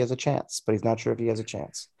thinks he has a chance, but he's not sure if he has a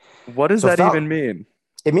chance. What does So that even mean?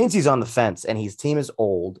 It means he's on the fence and his team is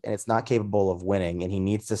old and it's not capable of winning. And he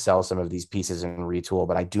needs to sell some of these pieces and retool,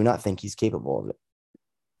 but I do not think he's capable of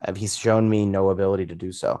it. He's shown me no ability to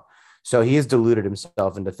do so. So he has deluded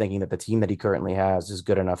himself into thinking that the team that he currently has is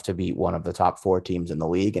good enough to beat one of the top 4 teams in the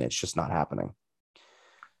league. And it's just not happening.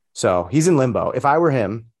 So he's in limbo. If I were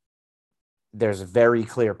him, there's a very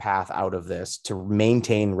clear path out of this to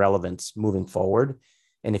maintain relevance moving forward.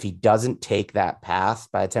 And if he doesn't take that path,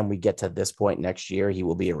 by the time we get to this point next year, he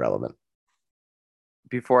will be irrelevant.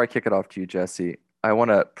 Before I kick it off to you, Jesse, I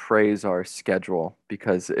want to praise our schedule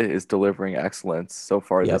because it is delivering excellence so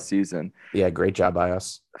far Yep. this season. Yeah, great job by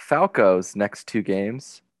us. Falco's next 2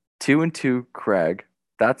 games, 2-2 Craig.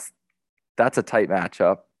 That's a tight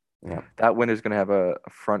matchup. Yeah. That winner's going to have a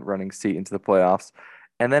front running seat into the playoffs.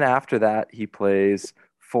 And then after that, he plays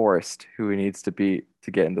Forest, who he needs to beat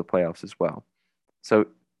to get into the playoffs as well. So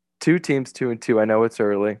 2 teams, 2-2. I know it's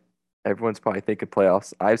early. Everyone's probably thinking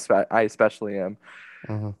playoffs. I especially am.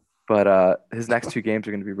 Mm-hmm. But his next 2 games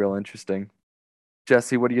are going to be real interesting.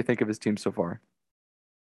 Jesse, what do you think of his team so far?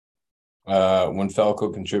 When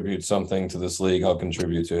Falco contributes something to this league, I'll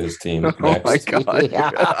contribute to his team Oh next. my God.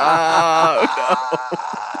 Yeah. Oh,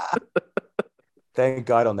 Thank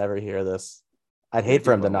God I'll never hear this. I'd hate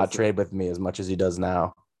for him to not trade with me as much as he does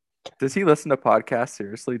now. Does he listen to podcasts?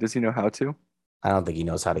 Seriously? Does he know how to? I don't think he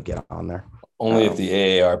knows how to get on there. Only if the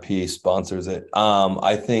AARP sponsors it.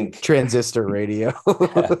 I think Transistor radio.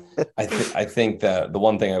 I think that the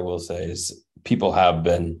one thing I will say is people have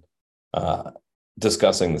been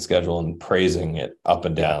discussing the schedule and praising it up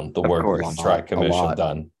and down. The work course. the track commission lot.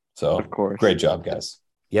 done. So Of course. great job, guys.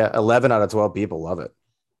 Yeah, 11 out of 12 people love it.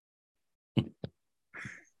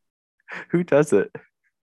 Who does it?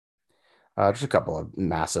 Just a couple of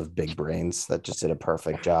massive big brains that just did a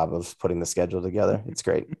perfect job of putting the schedule together. It's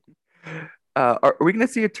great. Are we going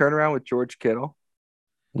to see a turnaround with George Kittle?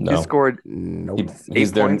 He No, scored Nope. he's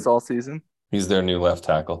 8 their points all season. he's their new left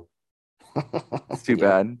tackle. It's too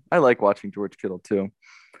Yeah. bad. I like watching George Kittle too.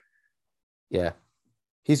 Yeah.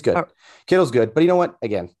 He's good. Uh, Kittle's good. But you know what?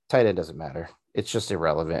 Again, tight end doesn't matter. It's just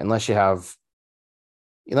irrelevant. Unless you have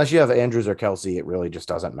Andrews or Kelsey, it really just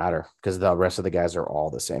doesn't matter because the rest of the guys are all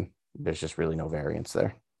the same. There's just really no variance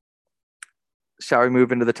there. Shall we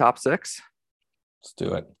move into the top 6? Let's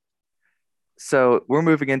do it. So we're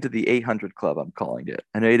moving into the 800 club, I'm calling it.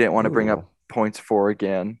 I know you didn't want to bring Ooh. up points for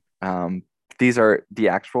again. These are the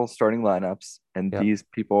actual starting lineups, and Yep. these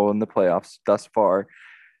people in the playoffs thus far,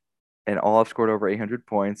 and all have scored over 800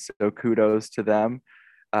 points. So kudos to them.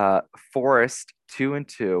 Forrest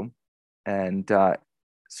 2-2, and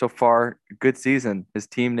so far good season. His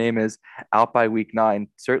team name is out by week 9.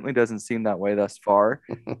 Certainly doesn't seem that way thus far.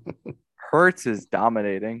 Hurts is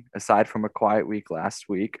dominating, aside from a quiet week last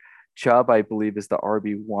week. Chubb, I believe, is the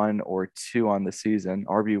RB1 or 2 on the season.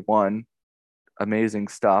 RB1, amazing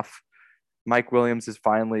stuff. Mike Williams is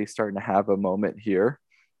finally starting to have a moment here.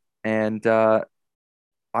 And I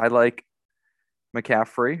like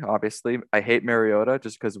McCaffrey, obviously. I hate Mariota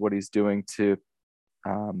just because of what he's doing to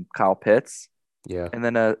Kyle Pitts. Yeah. And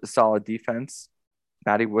then a solid defense.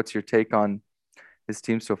 Maddie, what's your take on his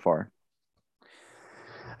team so far?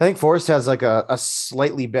 I think Forrest has like a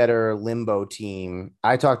slightly better limbo team.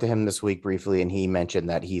 I talked to him this week briefly, and he mentioned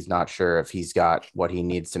that he's not sure if he's got what he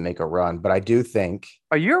needs to make a run. But I do think.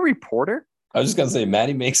 Are you a reporter? I was just gonna say,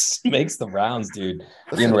 Matty makes the rounds, dude.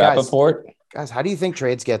 Listen, Ian guys, Rappaport. Guys, how do you think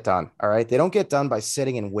trades get done? All right. They don't get done by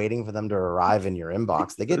sitting and waiting for them to arrive in your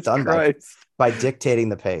inbox. They get Jesus done Christ. by dictating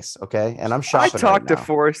the pace. Okay. And I'm I shopping talked right to now.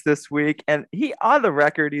 Forrest this week, and he on the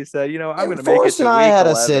record he said, I'm going to make it Forrest to and I week had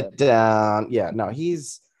 11. to sit down. Yeah, no,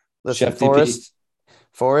 listen, Chef DP.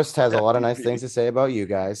 Forrest has a Chef lot of nice DP. things to say about you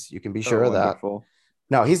guys. You can be So sure of that. wonderful.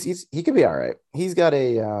 No, he could be all right. He's got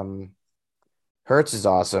Hertz is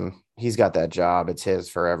awesome. He's got that job. It's his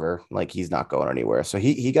forever. Like he's not going anywhere. So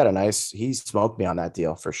he smoked me on that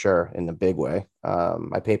deal for sure in a big way.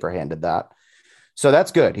 I paper handed that. So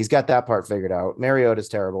that's good. He's got that part figured out. Mariota's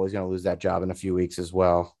terrible. He's going to lose that job in a few weeks as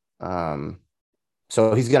well.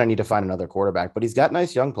 So he's going to need to find another quarterback, but he's got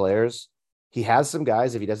nice young players. He has some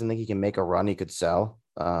guys. If he doesn't think he can make a run, he could sell.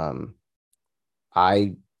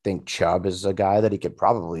 I think Chubb is a guy that he could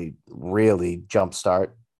probably really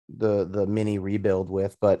jumpstart the mini rebuild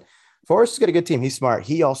with, but Forrest has got a good team. He's smart.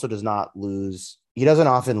 He also does not lose. He doesn't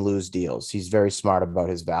often lose deals. He's very smart about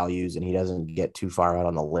his values and he doesn't get too far out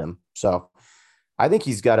on the limb. So I think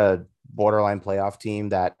he's got a borderline playoff team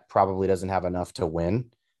that probably doesn't have enough to win,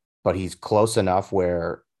 but he's close enough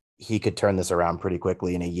where he could turn this around pretty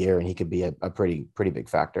quickly in a year and he could be a pretty big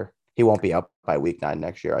factor. He won't be up by week 9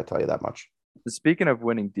 next year. I tell you that much. Speaking of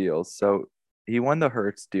winning deals, so he won the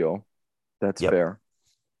Hurts deal. That's Yep. fair.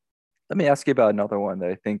 Let me ask you about another one that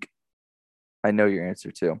I think I know your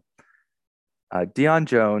answer to. Deion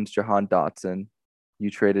Jones, Jahan Dotson,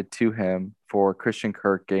 you traded to him for Christian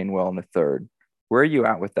Kirk, Gainwell in the third. Where are you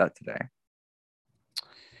at with that today?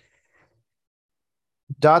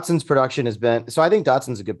 Dotson's production has been so. I think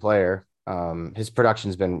Dotson's a good player. His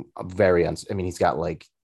production's been he's got like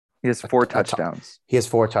He has 4 touchdowns. He has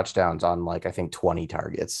 4 touchdowns on like I think 20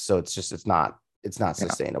 targets. So it's not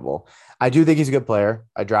sustainable. I do think he's a good player.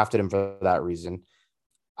 I drafted him for that reason.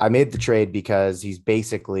 I made the trade because he's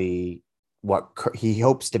basically what he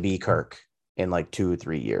hopes to be Kirk in like 2 or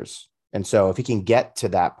 3 years. And so if he can get to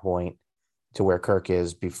that point to where Kirk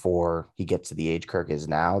is before he gets to the age Kirk is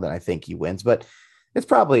now, then I think he wins. But it's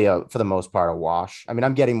probably for the most part a wash. I mean,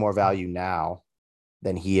 I'm getting more value now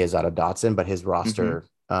than he is out of Dotson, but his roster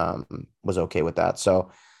was okay with that.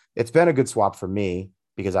 So it's been a good swap for me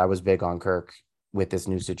because I was big on Kirk with this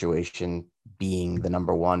new situation being the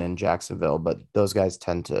number 1 in Jacksonville, but those guys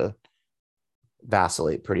tend to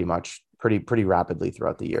vacillate pretty rapidly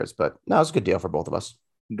throughout the years. But no, it's a good deal for both of us.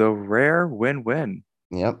 The rare win-win.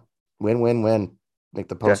 Yep. Win. Make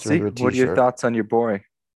the poster Jesse, into a t-shirt. what are your thoughts on your boy?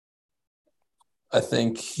 I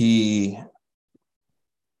think he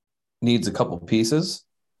needs a couple pieces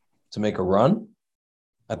to make a run.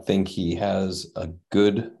 I think he has a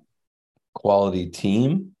good quality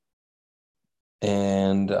team.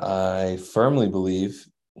 And I firmly believe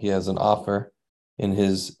he has an offer in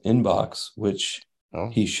his inbox, which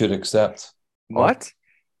he should accept. What?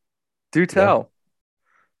 Do tell.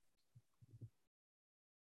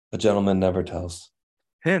 A gentleman never tells.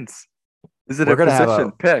 Hints. Is it a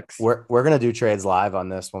position? Picks. We're going to do trades live on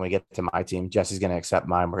this when we get to my team. Jesse's going to accept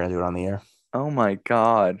mine. We're going to do it on the air. Oh my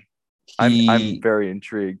God. I'm very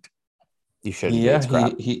intrigued. You should. Yeah,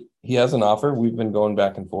 he has an offer. We've been going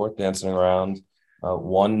back and forth, dancing around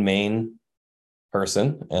one main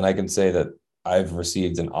person. And I can say that I've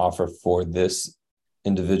received an offer for this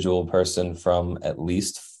individual person from at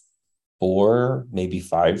least 4, maybe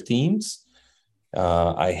 5 teams.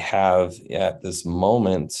 I have at this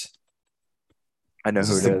moment. I know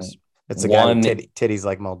who it is. It's a guy with titties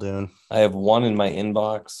like Muldoon. I have one in my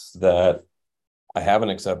inbox that I haven't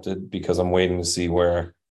accepted because I'm waiting to see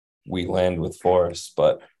where we land with Forrest.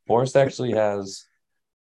 But Forrest actually has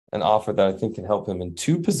an offer that I think can help him in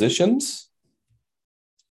 2 positions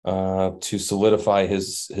to solidify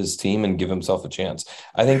his team and give himself a chance.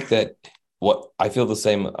 I think that I feel the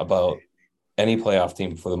same about any playoff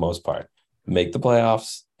team for the most part. Make the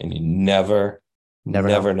playoffs and you never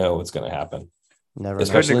know what's going to happen. Never,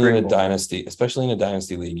 especially in a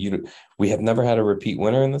dynasty league. We have never had a repeat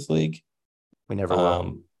winner in this league. We never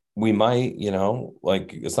will. We might,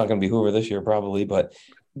 it's not going to be Hoover this year probably, but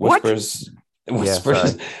Whispers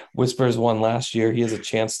won last year. He has a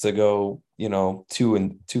chance to go, 2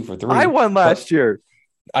 for 3. I won last year.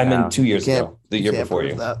 I meant 2 years ago, the year before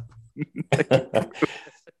you.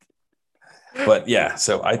 But yeah,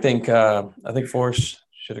 so I think Forrest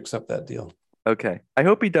should accept that deal. Okay. I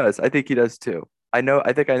hope he does. I think he does too.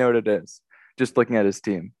 I think I know what it is. Just looking at his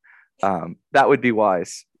team. That would be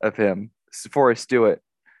wise of him. Forrest, do it.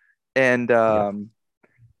 And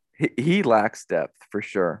he lacks depth for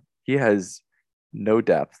sure. He has no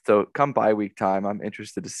depth. So come bye week time, I'm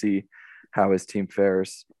interested to see how his team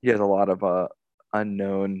fares. He has a lot of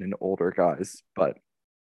unknown and older guys, but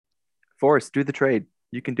Forrest, do the trade.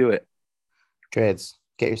 You can do it. Trades.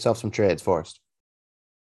 Get yourself some trades, Forrest.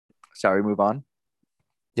 Shall we move on?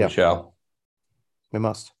 Yeah. We shall. We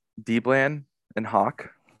must. D-Bland and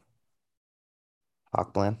Hawk.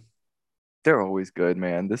 Hawk Bland. They're always good,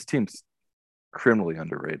 man. This team's criminally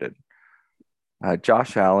underrated.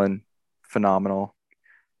 Josh Allen, phenomenal.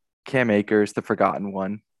 Cam Akers, the forgotten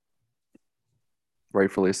one.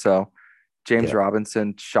 Rightfully so. James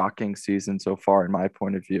Robinson, shocking season so far in my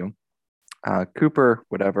point of view. Cooper,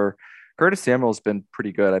 whatever. Curtis Samuel's been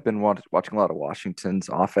pretty good. I've been watching a lot of Washington's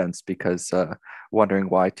offense because wondering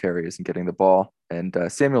why Terry isn't getting the ball. And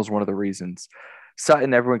Samuel's one of the reasons.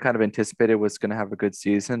 Sutton, everyone kind of anticipated was going to have a good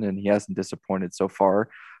season, and he hasn't disappointed so far.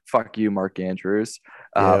 Fuck you, Mark Andrews.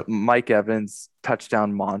 Mike Evans,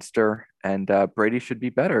 touchdown monster. And Brady should be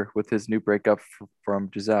better with his new breakup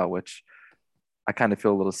from Giselle, which I kind of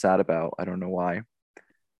feel a little sad about. I don't know why.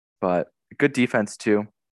 But good defense, too.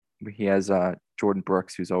 He has Jordan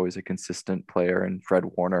Brooks, who's always a consistent player, and Fred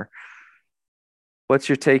Warner. What's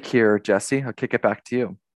your take here, Jesse? I'll kick it back to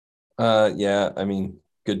you. Yeah, I mean,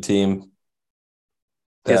 good team.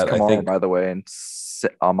 He has Kamara, by the way, and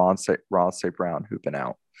Amon-Ra St. Brown, who've been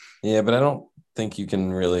out. Yeah, but I don't think you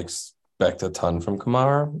can really expect a ton from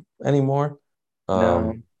Kamara anymore.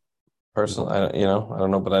 No. Personally, I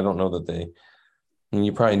don't know, but I don't know that they. I mean,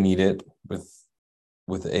 you probably need it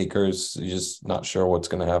with Akers. You're just not sure what's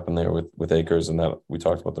going to happen there with Akers, and that we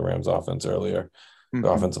talked about the Rams offense earlier, the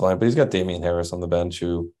offensive line. But he's got Damian Harris on the bench,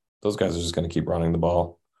 who those guys are just going to keep running the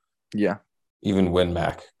ball. Yeah, even when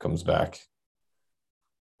Mac comes back.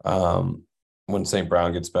 When St.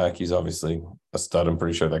 Brown gets back, he's obviously a stud. I'm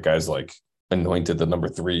pretty sure that guy's like anointed the number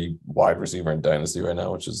 3 wide receiver in Dynasty right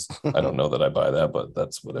now, which is I don't know that I buy that, but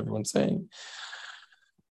that's what everyone's saying.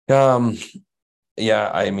 Yeah,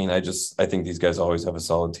 I mean, I think these guys always have a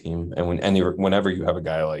solid team, and whenever you have a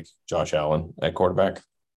guy like Josh Allen at quarterback,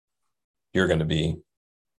 you're going to be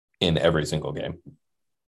in every single game.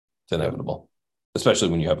 It's inevitable, especially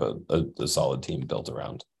when you have a solid team built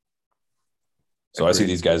around. So I see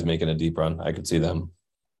these guys making a deep run. I could see them.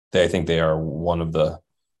 I think they are one of the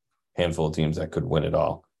handful of teams that could win it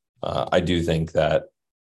all. I do think that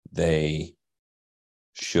they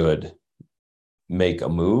should make a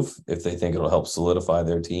move if they think it'll help solidify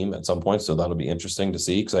their team at some point. So that'll be interesting to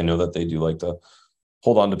see, because I know that they do like to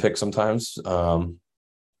hold on to picks sometimes,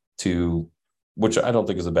 which I don't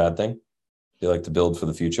think is a bad thing. They like to build for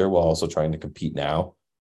the future while also trying to compete now.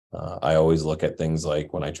 I always look at things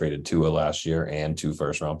like when I traded Tua last year and 2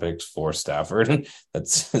 first-round picks for Stafford. It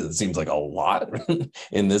seems like a lot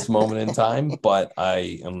in this moment in time, but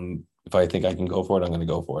if I think I can go for it, I'm going to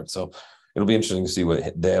go for it. So it'll be interesting to see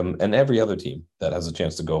what them and every other team that has a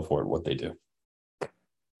chance to go for it, what they do.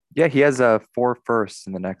 Yeah, he has 4 firsts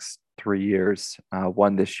in the next 3 years,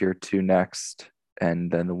 1 this year, 2 next,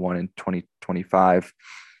 and then the 1 in 2025.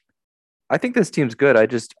 I think this team's good.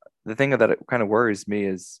 The thing that kind of worries me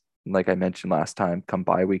is, like I mentioned last time, come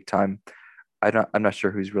bye week time, I'm not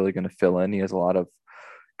sure who's really going to fill in. He has a lot of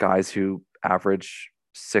guys who average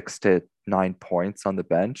 6 to 9 points on the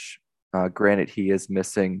bench. Granted, he is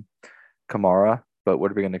missing Kamara, but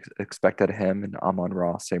what are we going to expect out of him and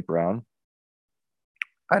Amon-Ra St. Brown?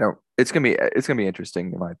 I don't. It's gonna be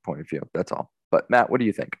interesting in my point of view. That's all. But Matt, what do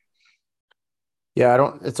you think? Yeah, I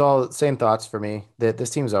don't. It's all same thoughts for me. That this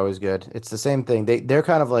team's always good. It's the same thing. They're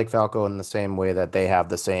kind of like Falco in the same way that they have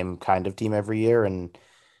the same kind of team every year, and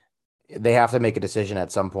they have to make a decision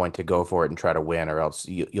at some point to go for it and try to win, or else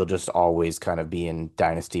you'll just always kind of be in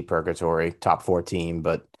dynasty purgatory, top four team.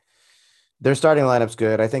 But their starting lineup's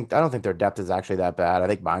good. I don't think their depth is actually that bad. I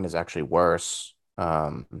think mine is actually worse.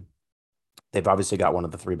 They've obviously got one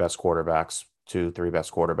of the three best quarterbacks, two, three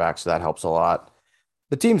best quarterbacks, so that helps a lot.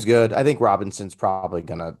 The team's good. I think Robinson's probably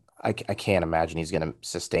gonna. I can't imagine he's gonna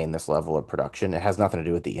sustain this level of production. It has nothing to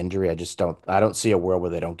do with the injury. I just don't. I don't see a world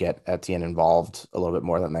where they don't get Etienne involved a little bit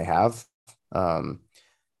more than they have. I mean,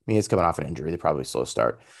 he's coming off an injury. They probably slow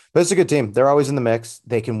start, but it's a good team. They're always in the mix.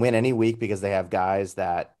 They can win any week because they have guys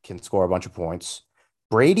that can score a bunch of points.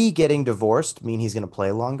 Brady getting divorced mean he's gonna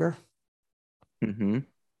play longer, Mm-hmm.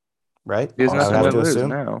 right? He has I would nothing have to to lose assume.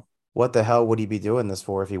 now. What the hell would he be doing this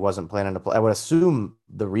for if he wasn't planning to play? I would assume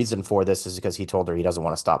the reason for this is because he told her he doesn't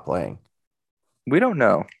want to stop playing. We don't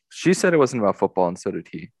know. She said it wasn't about football, and so did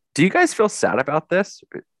he. Do you guys feel sad about this?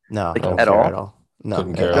 No, Like I don't at care at all? all. No,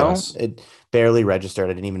 Couldn't I care Don't. less. it barely registered.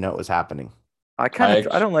 I didn't even know it was happening. I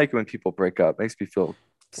don't like when people break up. Makes me feel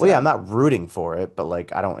Well, yeah, I'm sad. not rooting for it, but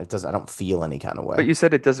like I don't feel any kind of But way. you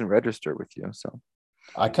said it doesn't register with you, so.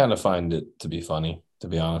 I kind of find it to be funny, to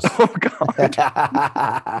be honest. Oh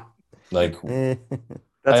God, Like, I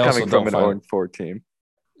that's also coming from don't an find 0-4 team.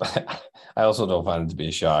 I also don't find it to be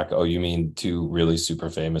a shock. Oh, you mean two really super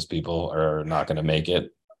famous people are not going to make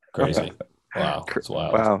it? Crazy. Wow, it's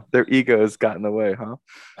wild. Wow, their egos got in the way, huh?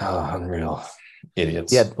 Oh, unreal.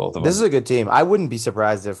 Idiots, Yeah, both of this is them. a good team. I wouldn't be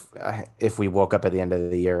surprised if we woke up at the end of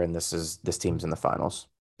the year and this team's in the finals.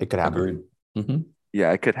 It could happen. Agreed. Hmm.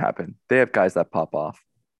 Yeah, it could happen. They have guys that pop off.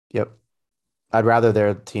 Yep. I'd rather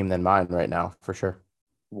their team than mine right now, for sure.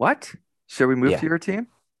 What? Should we move to Yeah, your team?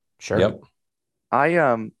 sure. Yep. I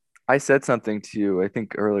um I said something to you, I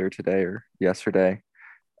think earlier today or yesterday.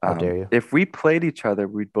 How dare you? If we played each other,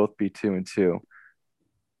 we'd both be 2-2.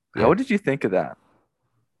 Yeah. How did you think of that?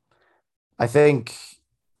 I think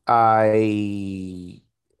I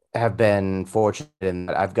have been fortunate in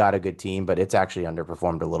that I've got a good team, but it's actually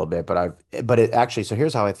underperformed a little bit. But it actually, so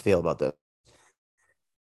here's how I feel about this.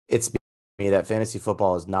 It's me that fantasy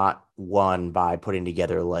football is not won by putting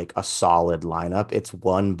together like a solid lineup. It's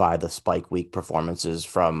won by the spike week performances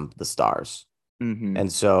from the stars. Mm-hmm.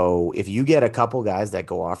 And so if you get a couple guys that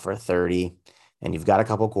go off for 30 and you've got a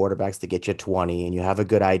couple quarterbacks to get you 20 and you have a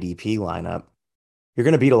good IDP lineup, you're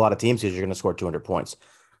going to beat a lot of teams because you're going to score 200 points.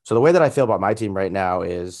 So the way that I feel about my team right now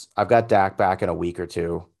is I've got Dak back in a week or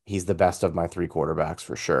two. He's the best of my three quarterbacks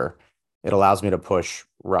for sure. It allows me to push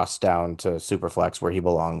Russ down to super flex where he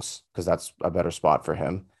belongs because that's a better spot for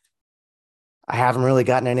him. I haven't really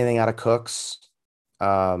gotten anything out of Cooks.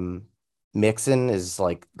 Um, Mixon is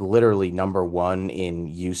like literally number one in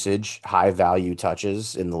usage, high value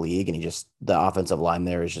touches in the league, and the offensive line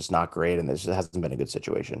there is just not great, and this hasn't been a good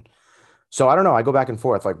situation. So I don't know. I go back and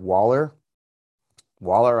forth. Like Waller,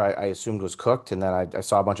 I assumed was cooked, and then I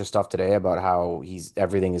saw a bunch of stuff today about how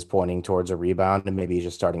everything is pointing towards a rebound, and maybe he's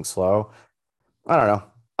just starting slow. I don't know.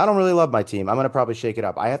 I don't really love my team. I'm gonna probably shake it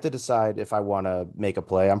up. I have to decide if I want to make a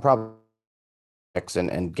play. I'm probably mix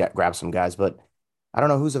and grab some guys, but I don't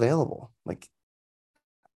know who's available. Like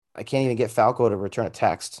I can't even get Falco to return a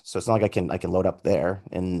text, so it's not like I can load up there,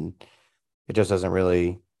 and it just doesn't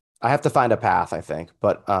really. I have to find a path, I think.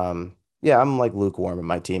 But yeah, I'm like lukewarm in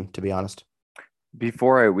my team, to be honest.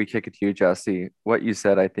 We kick it to you, Jesse, what you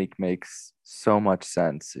said I think makes so much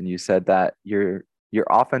sense. And you said that your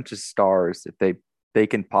offensive stars, if they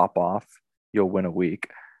can pop off, you'll win a week.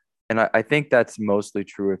 And I think that's mostly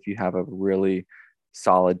true if you have a really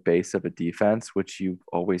solid base of a defense, which you've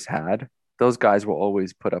always had. Those guys will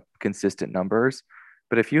always put up consistent numbers.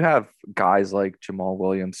 But if you have guys like Jamal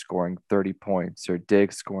Williams scoring 30 points or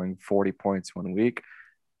Diggs scoring 40 points one week,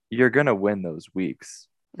 you're going to win those weeks.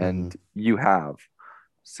 Hmm. And you have.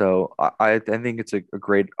 So I think it's a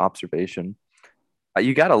great observation.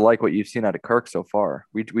 You got to like what you've seen out of Kirk so far.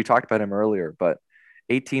 We talked about him earlier, but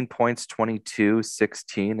 18 points, 22,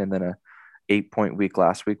 16, and then a 8-point week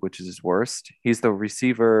last week, which is his worst. He's the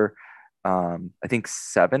receiver, I think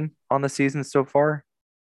 7 on the season so far.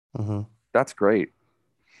 Hmm. That's great.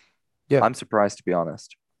 Yeah, I'm surprised, to be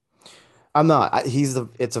honest. I'm not.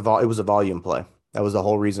 It was a volume play. That was the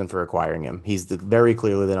whole reason for acquiring him. He's very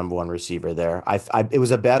clearly the number one receiver there. It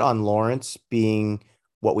was a bet on Lawrence being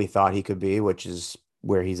what we thought he could be, which is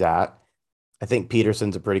where he's at. I think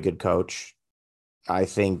Peterson's a pretty good coach. I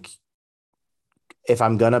think if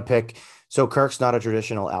I'm gonna pick, So Kirk's not a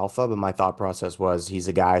traditional alpha, but my thought process was he's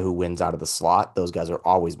a guy who wins out of the slot. Those guys are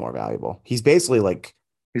always more valuable. He's basically like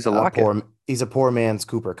He's a lock-it. he's a poor man's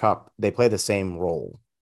Cooper Cup. They play the same role.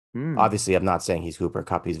 Hmm. Obviously, I'm not saying he's Cooper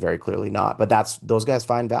Cup. He's very clearly not, but those guys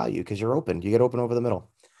find value because you're open. You get open over the middle.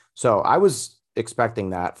 So I was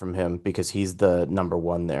expecting that from him because he's the number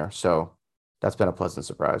one there. So that's been a pleasant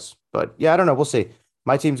surprise. But yeah, I don't know. We'll see.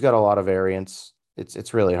 My team's got a lot of variance.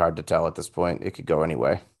 It's really hard to tell at this point. It could go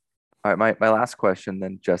anyway. All right, my last question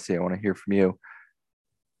then, Jesse, I want to hear from you.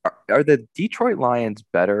 Are the Detroit Lions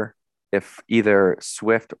better if either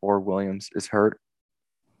Swift or Williams is hurt?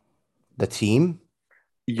 The team?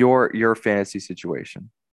 Your fantasy situation.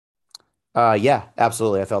 Yeah,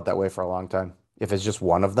 absolutely. I felt that way for a long time. If it's just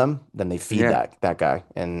one of them, then they feed Yeah. that guy.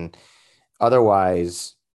 And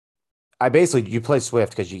otherwise, I basically you play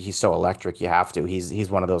Swift because he's so electric. You have to. He's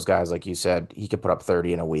one of those guys, like you said, he could put up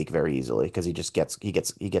 30 in a week very easily because he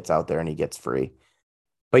gets out there and he gets free.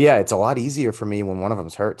 But yeah, it's a lot easier for me when one of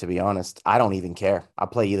them's hurt, to be honest. I don't even care. I'll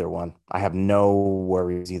play either one. I have no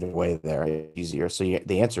worries either way there. It's easier. So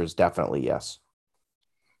the answer is definitely yes.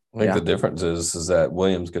 I think Yeah. the difference is that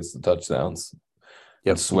Williams gets the touchdowns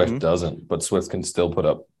Yep. and Swift Mhm. doesn't, but Swift can still put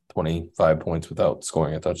up 25 points without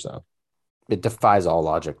scoring a touchdown. It defies all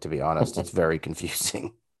logic, to be honest. It's very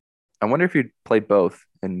confusing. I wonder if you'd play both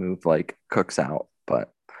and move like Cooks out.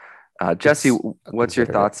 But Jesse, It's- what's your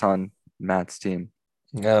consider it. thoughts on Matt's team?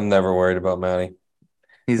 Yeah, I'm never worried about Matty.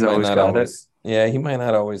 He's He might always not got it. always, yeah, he might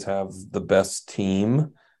not always have the best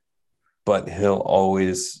team, but he'll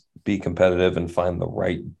always be competitive and find the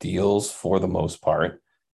right deals for the most part.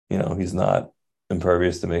 He's not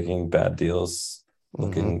impervious to making bad deals.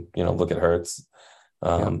 Look at Hurts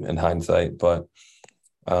in hindsight. But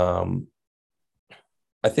I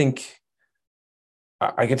think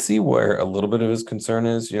I could see where a little bit of his concern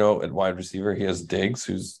is, at wide receiver. He has Diggs,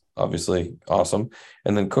 who's obviously awesome.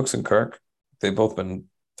 And then Cooks and Kirk, they've both been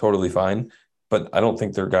totally fine. But I don't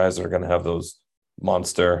think they're guys that are going to have those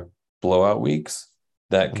monster blowout weeks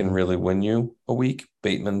that can Mhm. really win you a week.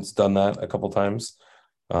 Bateman's done that a couple times.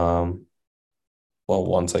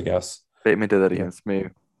 Once, I guess. Bateman did that Yeah. against me.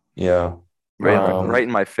 Yeah. Right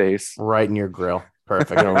in my face. Right in your grill.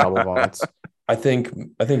 Perfect. Double points. I think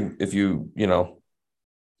if you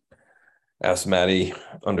ask Matty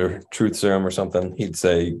under truth serum or something, he'd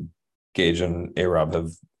say Gage and A-Rob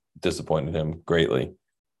have disappointed him greatly.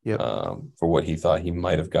 Yep. For what he thought he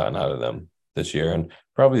might have gotten out of them this year. And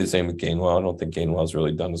probably the same with Gainwell. I don't think Gainwell's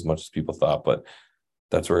really done as much as people thought, but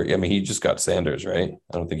that's where, he just got Sanders, right?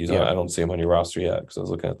 I don't think I don't see him on your roster yet because I was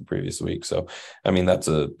looking at the previous week. So, that's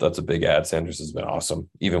a big ad. Sanders has been awesome,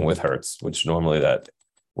 even with Hurts, which normally that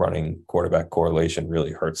running quarterback correlation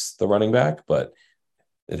really hurts the running back, but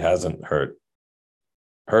it hasn't hurt.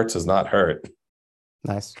 Hurts has not hurt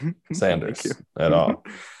Nice. Sanders Thank you. at all.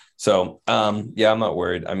 So, I'm not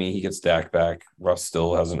worried. He gets Dak back. Russ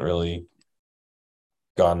still hasn't really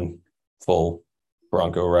gone full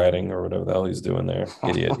Bronco riding or whatever the hell he's doing there.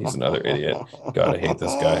 Idiot. He's another idiot. God, I hate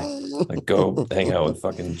this guy. Like, go hang out with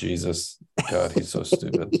fucking Jesus. God, he's so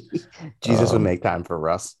stupid. Jesus would make time for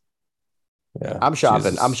Russ. Yeah. I'm shopping.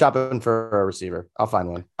 Jesus. I'm shopping for a receiver. I'll find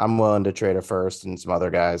one. I'm willing to trade a first and some other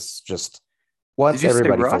guys. Just once Did you say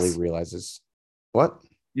everybody Russ? fully realizes. What?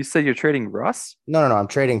 You said you're trading Russ? No. I'm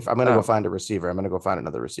trading. I'm gonna Oh. go find a receiver. I'm gonna go find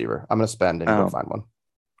another receiver. I'm gonna spend and go Oh. find one.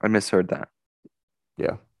 I misheard that.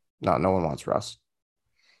 Yeah. No one wants Russ.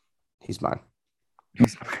 He's mine.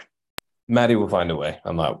 Matty will find a way.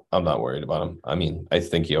 I'm not worried about him. I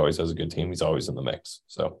think he always has a good team. He's always in the mix.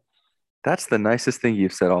 So That's the nicest thing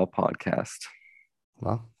you've said all podcast.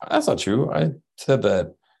 Well, that's not true. I said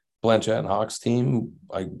that Blanchett and Hawks team,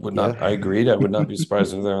 I agreed. I would not be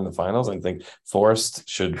surprised if they're in the finals. I think Forrest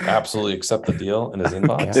should absolutely accept the deal in his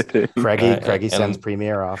inbox. Craigie and- sends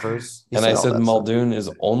premier offers. He And I all said that stuff. Muldoon is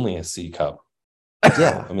only a C cup.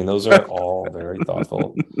 Yeah. Those are all very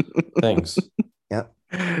thoughtful things.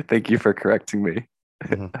 Thank you for correcting me.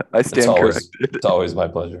 Mhm. I stand corrected. It's always my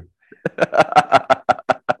pleasure.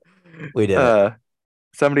 We did it.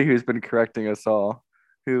 Somebody who's been correcting us all,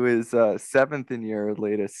 who is seventh in your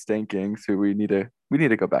latest stankings, who we need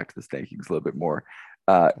to go back to the stankings a little bit more.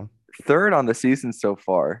 Third on the season so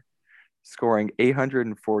far, scoring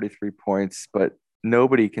 843 points, but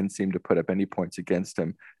nobody can seem to put up any points against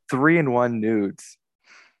him. 3-1 Nudes.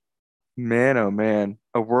 Man, oh man,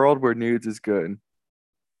 a world where Nudes is good.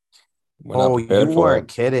 We're not Oh, prepared you for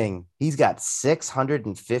weren't it. kidding. He's got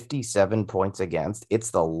 657 points against.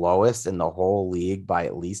 It's the lowest in the whole league by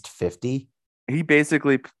at least 50. He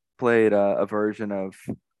basically played a version of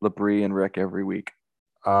Labrie and Rick every week.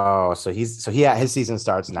 Oh, so his season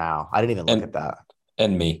starts now. I didn't even look at that.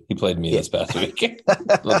 And me. He played me Yeah. this past week.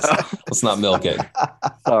 let's not milk it.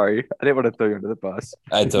 Sorry, I didn't want to throw you under the bus.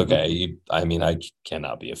 It's okay. I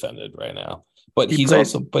cannot be offended right now. But He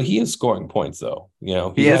he is scoring points though.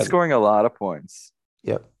 He is scoring a lot of points.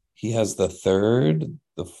 Yep. He has the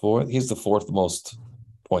fourth. He's the fourth most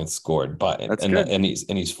points scored That's good. and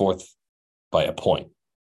he's fourth by a point.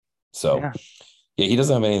 So Yeah. he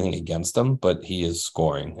doesn't have anything against him, but he is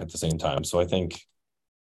scoring at the same time. So I think,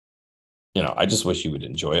 I just wish he would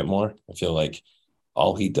enjoy it more. I feel like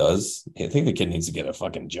all he does, I think the kid needs to get a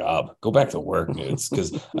fucking job. Go back to work, Nudes,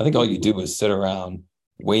 because I think all you do is sit around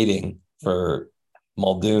waiting for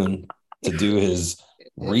Muldoon to do his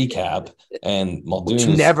recap, and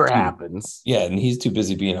Muldoon never happens. Yeah, and he's too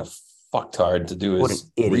busy being a fucktard to do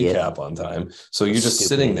his recap on time. So you're just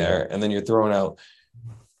sitting there, and then you're throwing out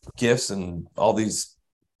gifts and all these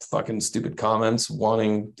fucking stupid comments,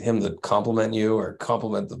 wanting him to compliment you or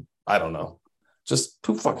compliment the. I don't know. Just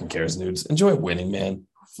who fucking cares, Nudes? Enjoy winning, man.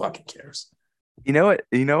 Who fucking cares? You know what?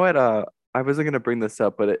 I wasn't gonna bring this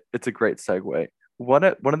up, but it's a great segue. One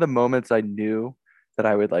of the moments I knew that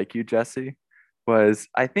I would like you, Jesse, was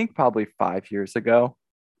I think probably 5 years ago,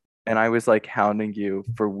 and I was like hounding you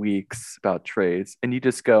for weeks about trades, and you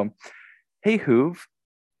just go, "Hey, Hoove,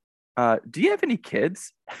 do you have any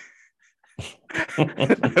kids?"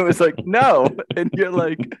 I was like, "No," and you're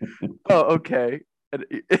like, "Oh, okay." And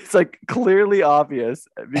it's like clearly obvious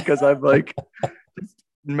because I'm like just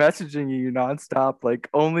messaging you nonstop, like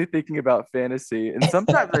only thinking about fantasy. And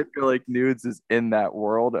sometimes I feel like Nudes is in that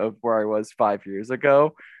world of where I was 5 years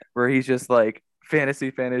ago, where he's just like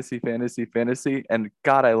fantasy, fantasy, fantasy, fantasy. And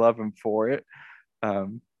God, I love him for it.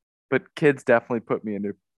 But kids definitely put me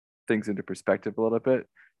into things into perspective a little bit.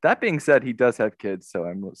 That being said, he does have kids, so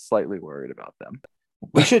I'm slightly worried about them.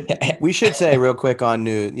 We should say real quick on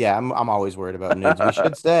Nudes. Yeah, I'm always worried about Nudes. We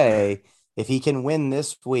should say if he can win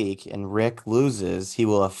this week and Rick loses, he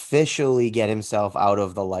will officially get himself out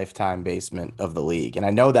of the lifetime basement of the league. And I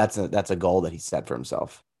know that's a goal that he set for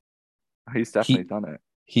himself. He's definitely done it.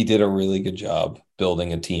 He did a really good job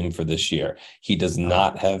building a team for this year. He does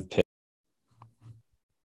not have picks.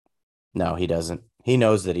 No, he doesn't. He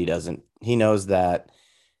knows that he doesn't. He knows that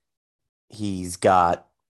he's got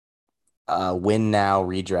a win now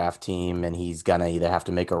redraft team, and he's gonna either have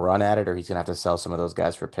to make a run at it or he's gonna have to sell some of those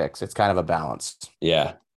guys for picks. It's kind of a balance.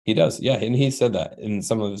 Yeah, he does. Yeah, and he said that. And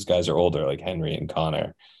some of those guys are older, like Henry and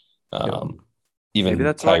Connor. Even maybe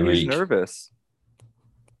that's Tyreek. why he's nervous.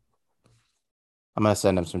 I'm gonna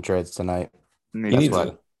send him some trades tonight. He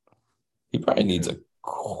probably needs a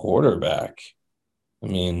quarterback. I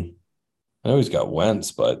mean, I know he's got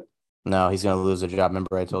Wentz, but no, he's gonna lose a job.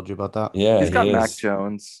 Remember I told you about that? Yeah, he's got Mac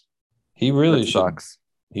Jones. He really sucks.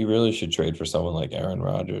 He really should trade for someone like Aaron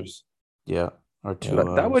Rodgers. Yeah, or two.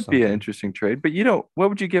 That would be an interesting trade. But what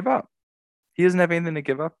would you give up? He doesn't have anything to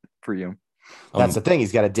give up for you. That's the thing.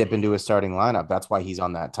 He's got to dip into his starting lineup. That's why he's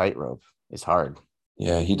on that tightrope. It's hard.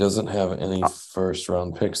 Yeah, he doesn't have any first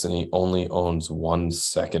round picks, and he only owns 1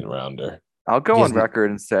 second rounder. I'll go on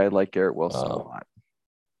record and say I like Garrett Wilson a lot.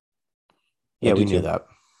 Yeah, we knew that.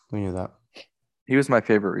 We knew that. He was my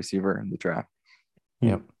favorite receiver in the draft.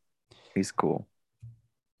 Yep. He's cool.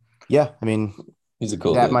 Yeah, I mean, he's a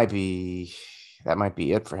cool that dude. might be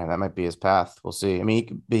it for him. That might be his path. We'll see. I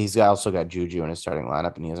mean, he's also got Juju in his starting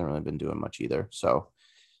lineup, and he hasn't really been doing much either. So,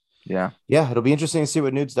 yeah, it'll be interesting to see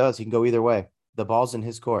what Nudes does. He can go either way. The ball's in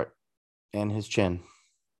his court and his chin.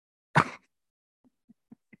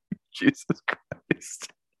 Jesus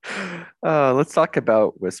Christ. Let's talk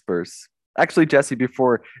about whispers. Actually, Jesse,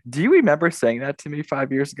 do you remember saying that to me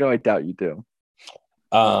 5 years ago? I doubt you do.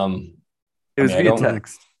 It was via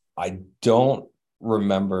text. I don't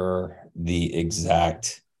remember the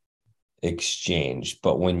exact exchange,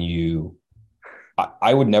 but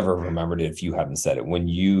I would never have remembered it if you hadn't said it. When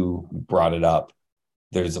you brought it up,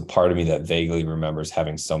 there's a part of me that vaguely remembers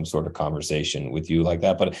having some sort of conversation with you like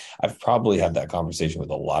that, but I've probably had that conversation with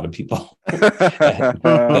a lot of people because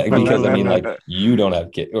I mean, like, you don't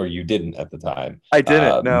have kids, or you didn't at the time. I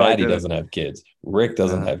didn't. No, Maddie doesn't have kids. Rick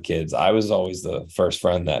doesn't have kids. I was always the first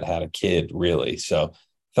friend that had a kid, really. So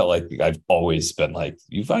felt like I've always been like,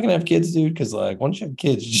 you fucking have kids, dude. Cause like once you have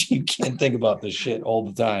kids, you can't think about this shit all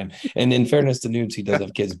the time. And in fairness to Nudes, he does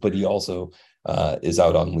have kids, but he also is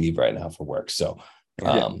out on leave right now for work. So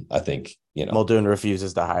I think, Muldoon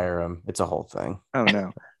refuses to hire him. It's a whole thing. Oh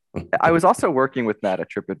no. I was also working with Matt at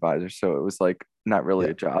TripAdvisor, so it was like not really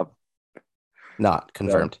a job. Not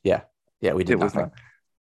confirmed. Yeah, we did nothing.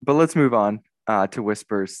 But let's move on to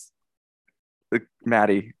whispers.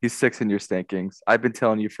 Maddie, he's 6 in your stankings. I've been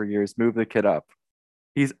telling you for years, move the kid up.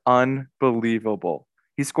 He's unbelievable.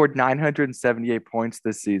 He scored 978 points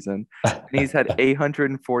this season, and he's had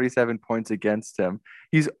 847 points against him.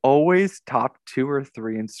 He's always top 2 or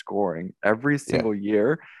 3 in scoring every single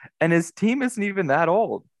year, and his team isn't even that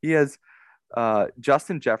old. He has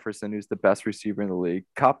Justin Jefferson, who's the best receiver in the league,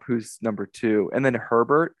 Kupp, who's number 2, and then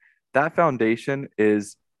Herbert. That foundation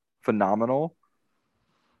is phenomenal.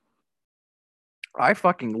 I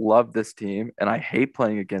fucking love this team, and I hate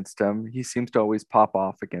playing against him. He seems to always pop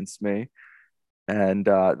off against me. And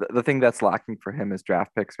the thing that's lacking for him is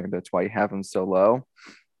draft picks. Maybe that's why you have him so low.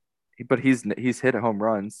 But he's hit home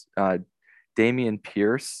runs. Dameon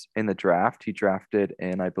Pierce in the draft, he drafted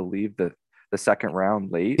in, I believe, the second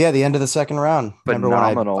round late. Yeah, the end of the second round. Phenomenal.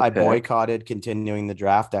 Remember when I boycotted continuing the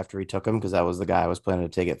draft after he took him because that was the guy I was planning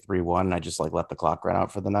to take at 3-1, and I just let the clock run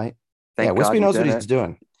out for the night. Thank Wispy knows what he's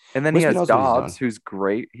doing. And then he has Dobbs, who's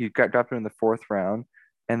great. He got drafted in the 4th round.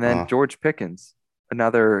 And then George Pickens,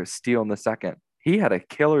 another steal in the second. He had a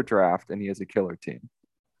killer draft, and he has a killer team.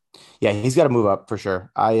 Yeah, he's got to move up for sure.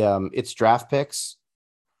 It's draft picks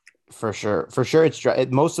for sure. For sure,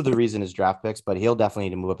 most of the reason is draft picks, but he'll definitely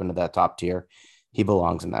need to move up into that top tier. He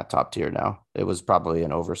belongs in that top tier now. It was probably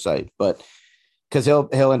an oversight, but because he'll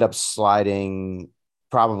end up sliding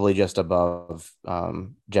probably just above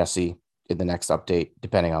Jesse in the next update,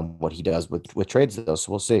 depending on what he does with trades, though.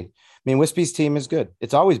 So we'll see. I mean, Wispy's team is good.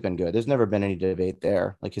 It's always been good. There's never been any debate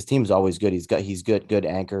there. Like, his team's always good. He's good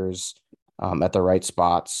anchors at the right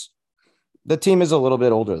spots. The team is a little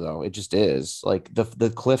bit older, though. It just is. Like,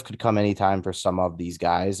 the cliff could come anytime for some of these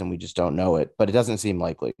guys, and we just don't know it. But it doesn't seem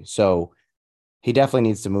likely. So he definitely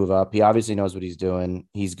needs to move up. He obviously knows what he's doing.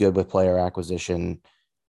 He's good with player acquisition.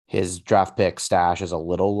 His draft pick stash is a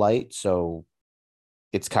little light, so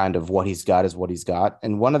it's kind of what he's got is what he's got.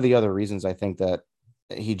 And one of the other reasons I think that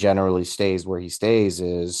he generally stays where he stays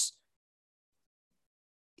is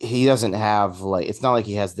he doesn't have, like, it's not like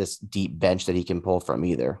he has this deep bench that he can pull from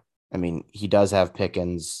either. I mean, he does have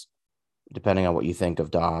Pickens, depending on what you think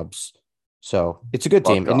of Dobbs. So it's a good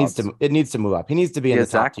team. It needs to move up. He needs to be in the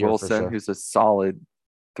top Zach tier Wilson, for sure. who's a solid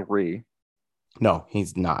 3. No,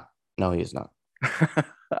 he's not. No, he is not.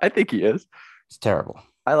 I think he is. It's terrible.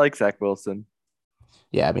 I like Zach Wilson.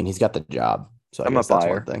 Yeah, I mean, he's got the job. So I'm a buyer. That's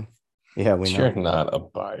one thing. Yeah, we know. You're not a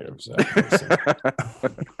buyer of Zach Wilson.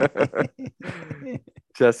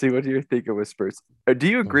 Jesse, what do you think of Whispers? Do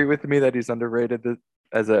you agree with me that he's underrated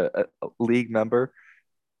as a league member?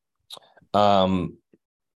 I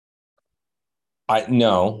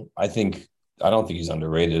don't think he's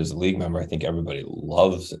underrated as a league member. I think everybody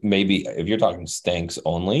loves. Maybe if you're talking Stanks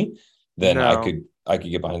only, then I could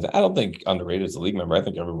get behind that. I don't think underrated as a league member. I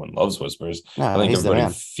think everyone loves Whispers. No, I think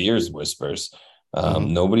everybody fears Whispers.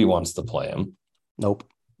 Nobody wants to play him. Nope.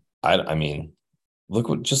 I mean, look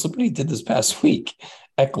what he did this past week.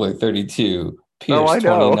 Eckler 32, Pierce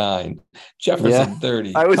 29, Jefferson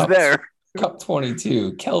 30. I was there. Kupp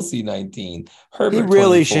 22, Kelsey 19, Herbert. He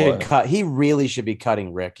really 24. He really should be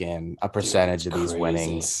cutting Rick in a percentage of these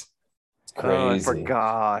winnings. It's crazy. I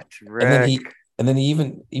forgot, Rick. And then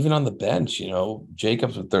even on the bench,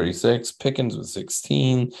 Jacobs with 36, Pickens with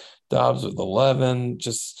 16, Dobbs with 11.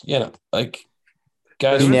 Just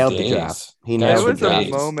guys, he nailed the draft. There was a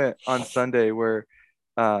moment on Sunday where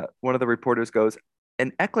one of the reporters goes,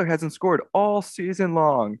 and Eckler hasn't scored all season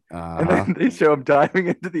long. And then they show him diving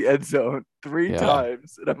into the end zone 3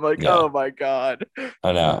 times. And I'm like, oh my God.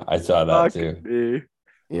 I know. I saw that too. Me.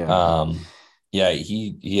 Yeah.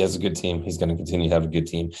 He has a good team. He's going to continue to have a good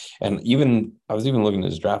team. And I was even looking at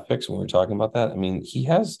his draft picks when we were talking about that. I mean, he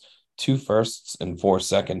has 2 firsts and 4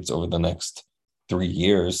 seconds over the next 3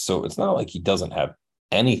 years. So it's not like he doesn't have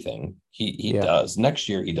anything. He does. Next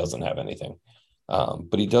year, he doesn't have anything.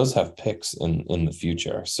 But he does have picks in the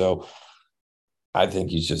future. So I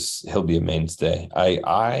think he'll be a mainstay.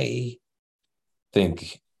 I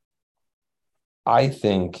think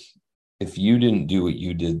if you didn't do what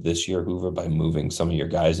you did this year, Hoover, by moving some of your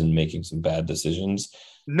guys and making some bad decisions.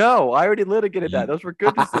 No, I already litigated that. Those were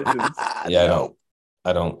good decisions. Yeah,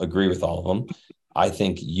 I don't agree with all of them. I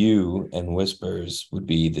think you and Whispers would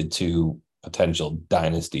be the 2 potential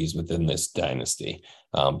dynasties within this dynasty,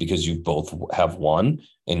 because you both have won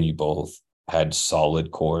and you both had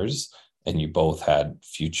solid cores and you both had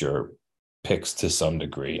future picks to some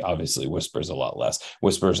degree. Obviously Whispers a lot less.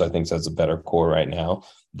 Whispers I think has a better core right now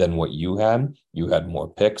than what you had. You had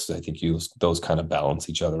more picks. I think those kind of balance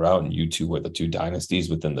each other out, and you 2 were the 2 dynasties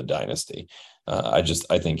within the dynasty. I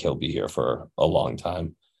think he'll be here for a long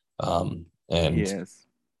time. And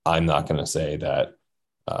I'm not going to say that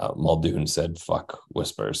Muldoon said fuck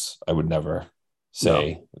Whispers. I would never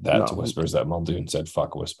say to Whispers that Muldoon said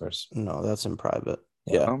fuck Whispers. No, that's in private.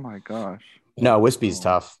 Yeah. Oh my gosh. No, Wispy's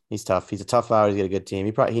tough. He's tough. He's a tough out. He's got a good team.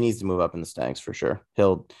 He needs to move up in the Stanks for sure.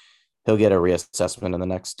 He'll get a reassessment in the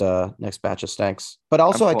next batch of Stanks. But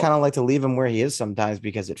also, I kind of like to leave him where he is sometimes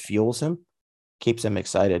because it fuels him, keeps him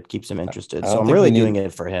excited, keeps him interested. So I'm really doing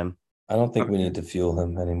it for him. I don't think we need to fuel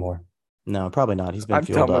him anymore. No, probably not. He's been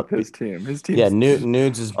fueled up. With his team. Yeah,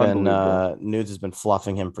 Nudes has been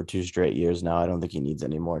fluffing him for 2 straight years now. I don't think he needs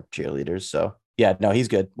any more cheerleaders. So yeah, no, he's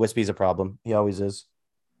good. Wispy's a problem. He always is.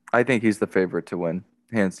 I think he's the favorite to win,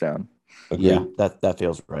 hands down. Agreed. Yeah, that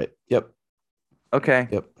feels right. Yep. Okay.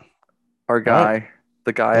 Yep. Our guy,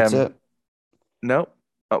 the guy. That's it. Nope.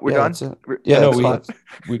 Oh, we're done. That's it.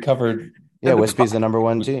 We covered. Yeah, Wispy's the number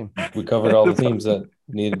 1 team. We covered all the teams that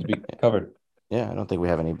needed to be covered. Yeah, I don't think we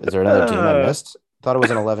have any. Is there another team I missed? Thought it was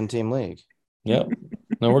an 11-team league. Yeah.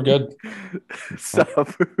 No, we're good.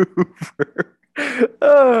 Subwoofer.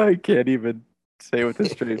 Oh, I can't even say with a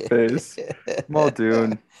straight face.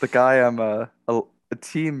 Muldoon, the guy I'm a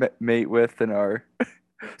teammate with in our.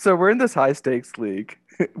 So we're in this high stakes league.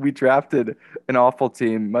 We drafted an awful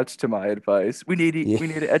team, much to my advice. We need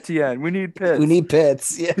Etienne. We need Pitts. We need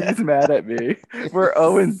Pitts. Yeah. He's mad at me. We're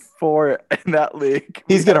 0-4 in that league.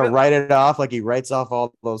 He's going to write it off like he writes off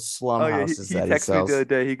all those slum houses he that he texted sells. me the other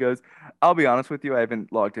day. He goes, I'll be honest with you, I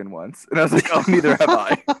haven't logged in once. And I was like, oh, neither have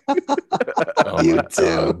I.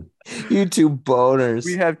 You two boners.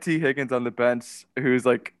 We have T. Higgins on the bench who's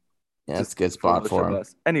like, yeah, that's a good spot for him.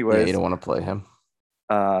 Anyways, yeah, you don't want to play him.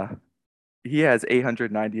 He has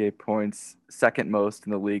 898 points, second most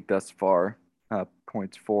in the league thus far.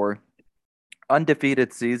 Points for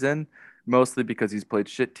undefeated season, mostly because he's played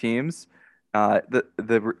shit teams.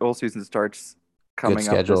 The real season starts coming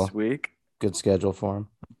up this week. Good schedule for him.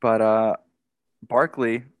 But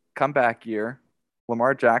Barkley comeback year,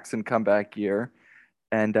 Lamar Jackson comeback year,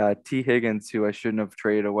 and T. Higgins, who I shouldn't have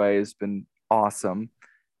traded away, has been awesome.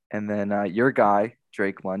 And then your guy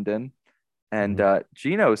Drake London and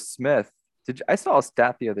Geno Smith. I saw a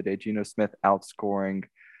stat the other day. Geno Smith outscoring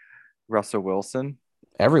Russell Wilson.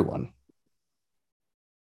 Everyone.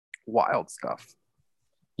 Wild stuff.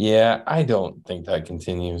 Yeah, I don't think that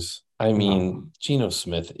continues. I mean, Geno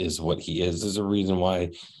Smith is what he is. There's a reason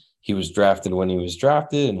why he was drafted when he was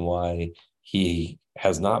drafted and why he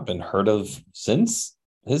has not been heard of since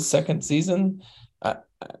his second season.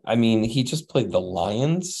 I mean, he just played the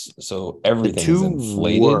Lions, so everything is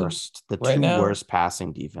inflated. The two worst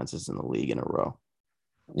passing defenses in the league in a row.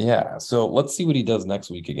 Yeah, so let's see what he does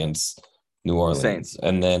next week against New Orleans. Saints.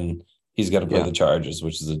 And then he's got to play the Chargers,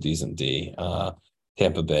 which is a decent D.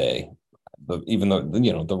 Tampa Bay, but even though,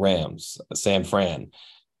 the Rams, San Fran.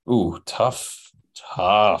 Ooh, tough.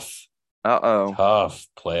 Tough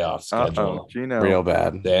playoff schedule. Geno. Real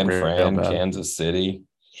bad. San Fran, Kansas City.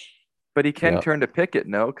 But he can turn to Pickett,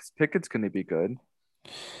 no? Because Pickett's going to be good.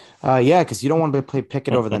 Yeah, because you don't want to play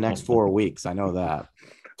Pickett over the next 4 weeks. I know that.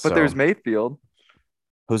 But there's Mayfield.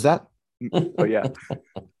 Who's that? Oh, yeah.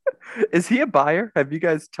 Is he a buyer? Have you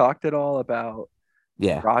guys talked at all about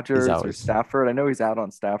Rodgers or Stafford? I know he's out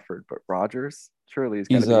on Stafford, but Rodgers? Surely he's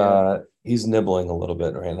going to be he's nibbling a little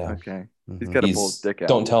bit right now. Okay. He's got to pull his dick out.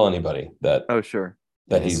 Don't tell anybody that. Oh, sure.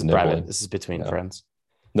 That he's nibbling. Private. This is between friends.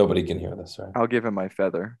 Nobody can hear this, right? I'll give him my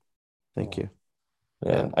feather. Thank you.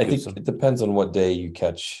 Yeah, I think it depends on what day you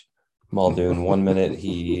catch Muldoon. 1 minute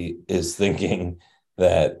he is thinking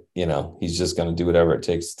that, he's just going to do whatever it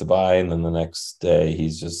takes to buy. And then the next day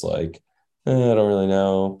he's just like, I don't really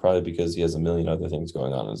know. Probably because he has a million other things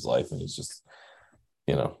going on in his life. And he's just,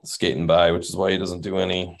 skating by, which is why he doesn't do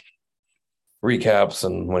any recaps.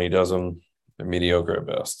 And when he does them, they're mediocre at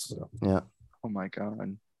best. So. Yeah. Oh, my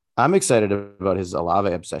God. I'm excited about his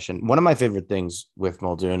Olave obsession. One of my favorite things with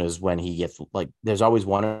Muldoon is when he gets there's always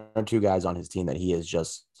 1 or 2 guys on his team that he is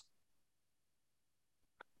just,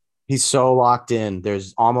 he's so locked in.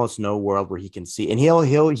 There's almost no world where he can see, and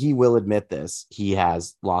he will admit this. He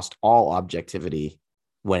has lost all objectivity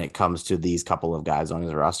when it comes to these couple of guys on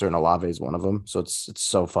his roster, and Olave is one of them. So it's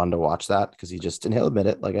so fun to watch that because and he'll admit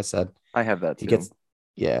it. Like I said, I have that too.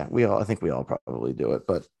 I think we all probably do it,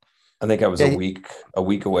 but. I think I was a week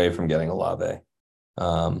away from getting Olave.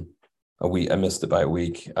 I missed it by a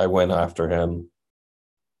week. I went after him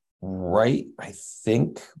I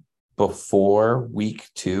think before week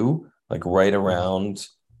 2, like right around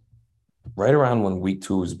when week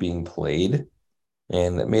 2 was being played,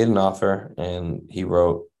 and I made an offer and he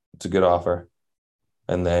wrote, it's a good offer.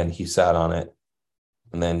 And then he sat on it,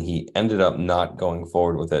 and then he ended up not going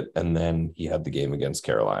forward with it. And then he had the game against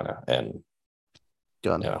Carolina and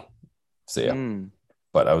done. So yeah,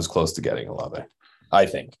 but I was close to getting Olave. I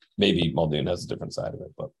think maybe Muldoon has a different side of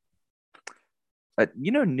it, but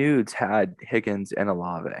Nudes had Higgins and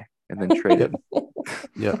Olave, and then traded.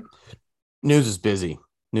 Yeah. News is busy.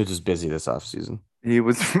 News is busy this offseason. He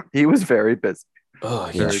was very busy. Oh,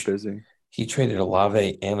 Very busy. He traded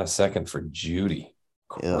Olave and a second for Judy.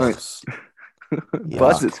 Gross.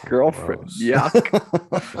 Buzz's girlfriend. Yuck.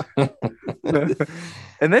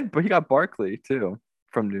 But he got Barkley too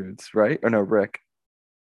from Nudes, right? Or no, Rick.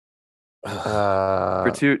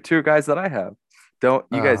 For two guys that I have. Don't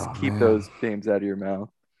you guys keep those names out of your mouth.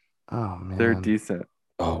 Oh man. They're decent.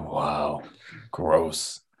 Oh wow.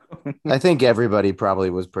 Gross. I think everybody probably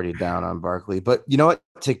was pretty down on Barkley, but you know what?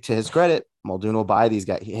 To his credit, Muldoon will buy these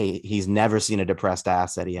guys. He's never seen a depressed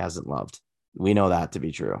asset he hasn't loved. We know that to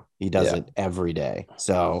be true. He does it every day.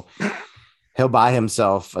 So he'll buy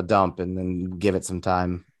himself a dump and then give it some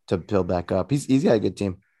time to build back up. He's got a good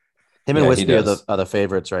team. Him and Wispy are the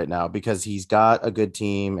favorites right now because he's got a good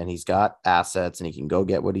team and he's got assets and he can go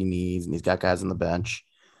get what he needs and he's got guys on the bench.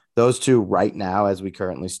 Those two right now, as we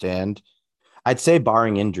currently stand, I'd say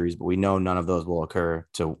barring injuries, but we know none of those will occur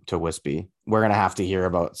to Wispy. We're going to have to hear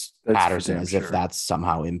about Patterson as if that's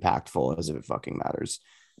somehow impactful, as if it fucking matters.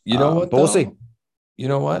 You know what? But we'll see. You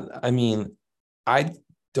know what? I mean, I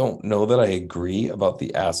don't know that I agree about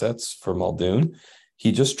the assets for Muldoon.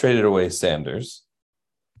 He just traded away Sanders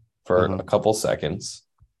for a couple seconds.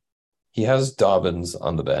 He has Dobbins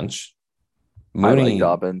on the bench. Mooney, I like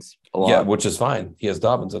Dobbins a lot. Yeah, which is fine. He has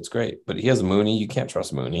Dobbins. That's great. But he has Mooney. You can't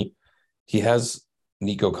trust Mooney. He has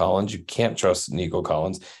Nico Collins. You can't trust Nico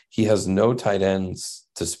Collins. He has no tight ends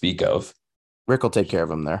to speak of. Rick will take care of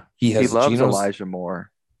him there. He loves Elijah Moore.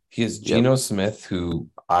 He has Geno Smith, who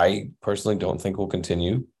I personally don't think will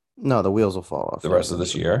continue. No, the wheels will fall off the rest of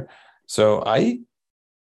this year.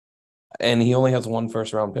 And he only has one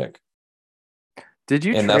first round pick. Did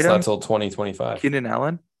you? And that's not till 2025. Keenan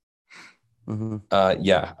Allen. Mm-hmm.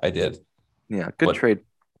 Yeah, I did. Yeah, good trade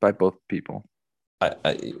by both people.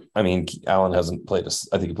 I mean, Allen hasn't played.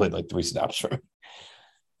 I think he played like 3 snaps for him.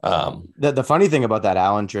 The funny thing about that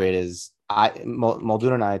Allen trade is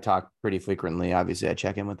Muldoon and I talk pretty frequently. Obviously, I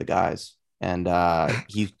check in with the guys, and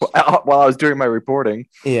he while I was doing my reporting.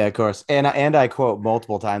 Yeah, of course. And I quote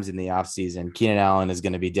multiple times in the offseason, Keenan Allen is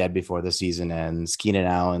going to be dead before the season ends.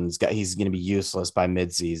 Keenan he's going to be useless by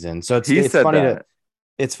midseason. So it's funny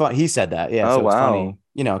it's fun. He said that. Yeah. So it's funny,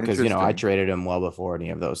 because I traded him well before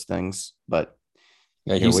any of those things. But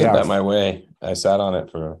yeah, you sent that my way. I sat on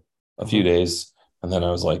it for a few days, and then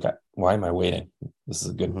I was like, why am I waiting? This is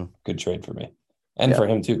a good trade for me. And for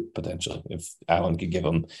him too, potentially, if Allen could give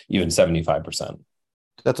him even 75%.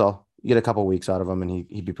 That's all. You get a couple weeks out of him, and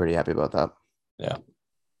he'd be pretty happy about that. Yeah.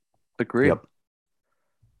 Agreed. Yep.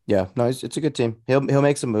 Yeah. No, it's a good team. He'll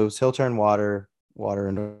make some moves. He'll turn water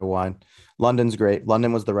into wine. London's great.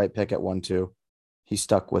 London was the right pick at 1-2. He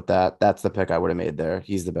stuck with that. That's the pick I would have made there.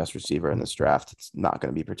 He's the best receiver in this draft. It's not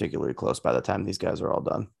going to be particularly close by the time these guys are all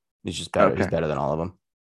done. He's just better. Okay. He's better than all of them.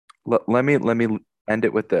 Let me end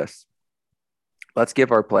it with this. Let's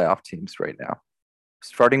give our playoff teams right now.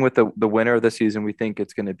 Starting with the winner of the season, we think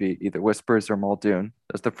it's going to be either Whispers or Muldoon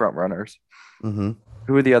as the front runners. Mm-hmm.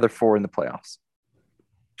 Who are the other 4 in the playoffs?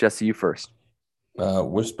 Jesse, you first.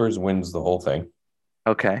 Whispers wins the whole thing.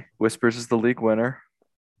 Okay. Whispers is the league winner.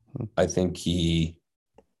 I think he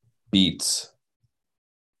beats.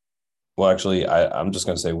 Well, actually, I'm just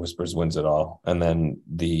going to say Whispers wins it all. And then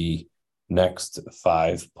the next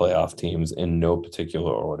 5 playoff teams in no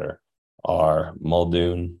particular order are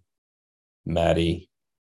Muldoon, Maddie,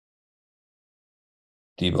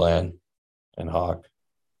 D-Blan, and Hawk.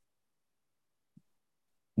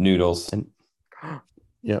 Noodles. And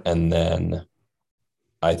then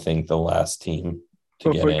I think the last team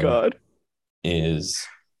to get in is...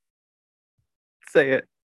 Say it.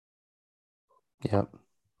 Yep.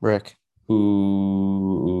 Rick.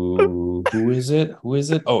 Who is it?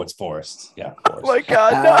 Oh, it's Forrest. Yeah, Forrest. Oh my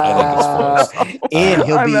God, no. I think it's Forrest.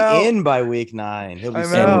 He'll be in by week 9. He'll be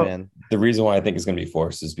in. The reason why I think it's going to be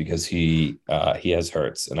Forrest is because he has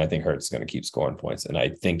Hurts, and I think Hurts is going to keep scoring points. And I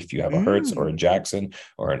think if you have a Hurts or a Jackson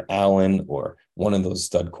or an Allen or one of those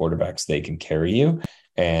stud quarterbacks, they can carry you.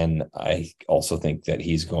 And I also think that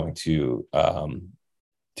he's going to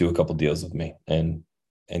do a couple deals with me and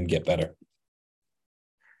get better.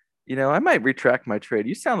 I might retract my trade.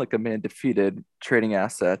 You sound like a man defeated trading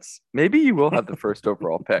assets. Maybe you will have the first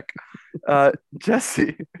overall pick.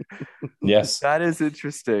 Jesse. Yes. That is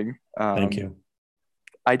interesting. Thank you.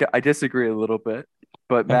 I disagree a little bit,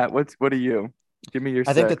 but Matt, what are you? Give me your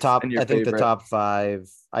I think the top 5.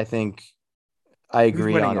 I think I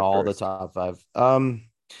agree on all the top 5.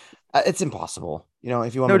 It's impossible.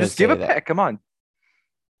 If you want me to just give a pick. Come on.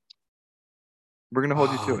 We're going to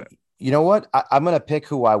hold you to it. You know what? I'm gonna pick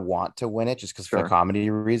who I want to win it just because for Sure. comedy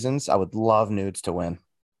reasons. I would love Nudes to win.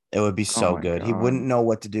 It would be Oh so my good. He God. wouldn't know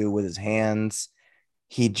what to do with his hands.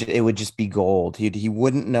 It would just be gold. He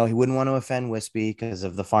wouldn't know. He wouldn't want to offend Wispy because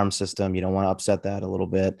of the farm system. You don't want to upset that a little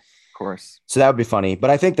bit. Of course. So that would be funny. But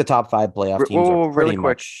I think the top five playoff Whoa, teams whoa, are whoa, pretty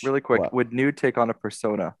much really quick. what. Would Nude take on a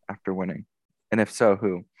persona after winning? And if so,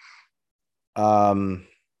 who? Um.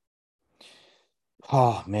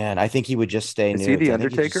 Oh man, I think he would just stay Is he Nudes. the I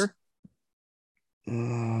think he just. Undertaker?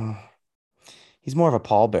 Mm, he's more of a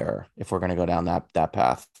pallbearer if we're gonna go down that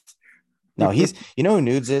path. No, he's you know who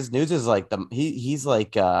Nudes is? Nudes is like he's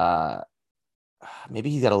like maybe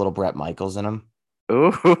he's got a little Brett Michaels in him.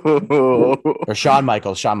 Oh, Or Shawn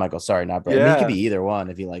Michaels. Shawn Michaels, sorry, not Brett. I mean, he could yeah. be either one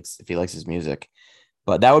if he likes his music.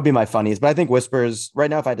 But that would be my funniest. But I think Whispers right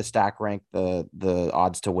now, if I had to stack rank the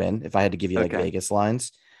odds to win, if I had to give you like Okay, Vegas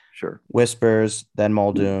lines, sure. Whispers, then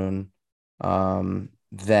Muldoon,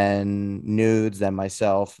 then Nudes, then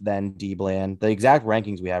myself, then D Bland. The exact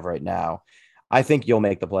rankings we have right now. I think you'll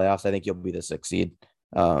make the playoffs. I think you'll be the sixth seed.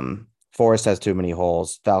 Forrest has too many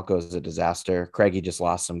holes. Falco's a disaster. Craigie just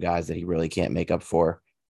lost some guys that he really can't make up for.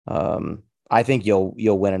 I think you'll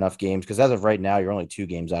win enough games because as of right now, you're only 2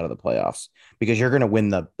 games out of the playoffs because you're going to win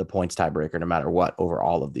the points tiebreaker no matter what over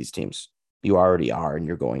all of these teams. You already are, and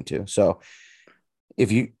you're going to. So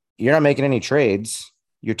if you're not making any trades,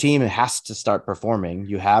 your team has to start performing.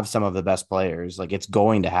 You have some of the best players. Like it's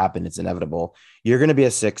going to happen. It's inevitable. You're going to be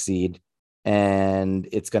a 6 seed, and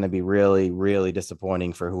it's going to be really, really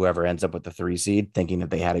disappointing for whoever ends up with the 3 seed, thinking that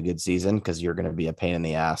they had a good season because you're going to be a pain in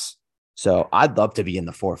the ass. So I'd love to be in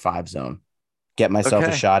the 4-5 zone, get myself a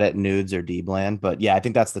Okay, shot at Nudes or D Bland. But yeah, I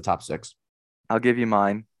think that's the top 6. I'll give you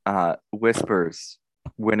mine. Whispers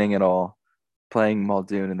winning it all, playing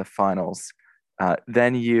Muldoon in the finals.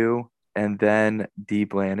 Then you, and then D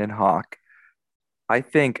Bland and Hawk. I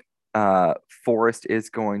think Forrest is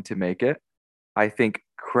going to make it. I think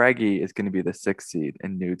Craigie is going to be the 6th seed,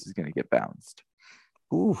 and Nudes is going to get bounced.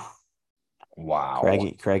 Ooh, Wow.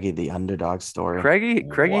 Craigie, the underdog story.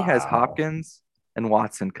 Craigie has Wow. Hopkins and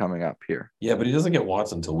Watson coming up here. Yeah, but he doesn't get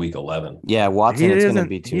Watson until week 11. Yeah, He Watson, it's going to doesn't.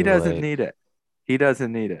 be He too doesn't late. need it. He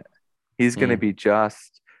doesn't need it. He's going to Hmm. be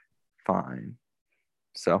just fine.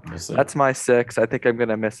 So We'll see. that's my 6. I think I'm going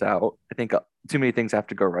to miss out. I think too many things have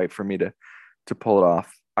to go right for me to pull it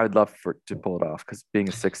off. I'd love to pull it off because being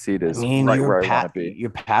a 6th seed I is mean, right where I want to be. you're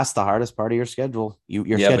past the hardest part of your schedule. Your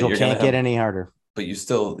Yeah, but schedule you're gonna can't get have, any harder. but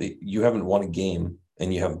you haven't won a game,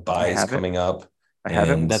 and you have I buys haven't. coming up, I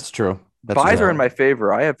haven't. and That's true. That's you Buys true. are in know my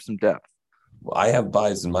favor. I have some depth. I have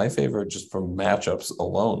buys in my favor just from matchups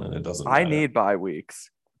alone, and it doesn't I matter. need bye weeks.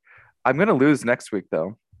 I'm going to lose next week,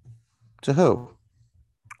 though. To who?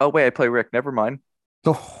 Oh, wait. I play Rick. Never mind.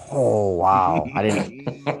 Oh wow! I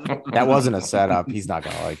didn't. That wasn't a setup. He's not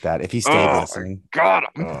gonna like that. If he stayed Oh, I listening, got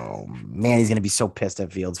him. oh man, he's gonna be so pissed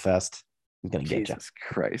at Fields Fest. He's gonna get you. Jesus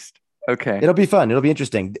Christ. Okay. It'll be fun. It'll be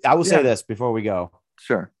interesting. I will say Yeah, this before we go.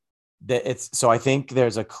 sure. That it's so I think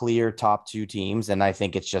there's a clear top 2 teams, and I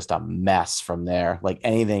think it's just a mess from there. Like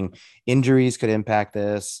anything, injuries could impact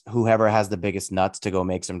this. Whoever has the biggest nuts to go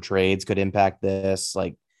make some trades could impact this.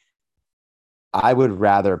 Like I would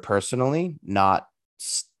rather personally not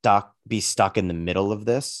be stuck in the middle of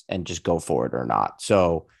this and just go for it or not.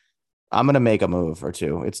 So I'm gonna make a move or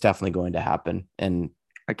two. It's definitely going to happen and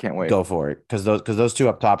I can't wait. go for it because those 2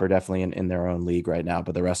 up top are definitely in their own league right now,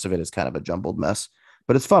 but the rest of it is kind of a jumbled mess.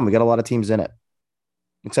 But it's fun. We got a lot of teams in it,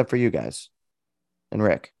 except for you guys and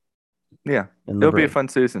Rick Yeah. and It'll be a LeBray. fun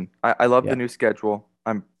season. I love the Yeah, new schedule.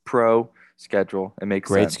 I'm pro schedule. It makes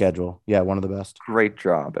great sense. schedule. Yeah, one of the best. Great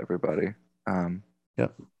job, everybody. Um,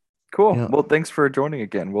 Yep. cool. Yeah. Well, thanks for joining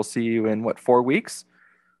again. We'll see you in what, 4 weeks?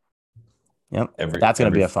 Yep. every That's gonna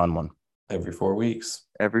be every a fun one. every 4 weeks.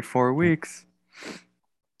 Every 4 weeks.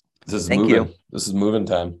 This is Thank moving. you. This is moving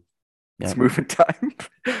time. It's Yep. moving time.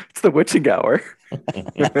 It's the witching hour.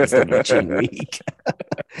 It's the witching week.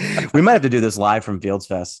 We might have to do this live from Fields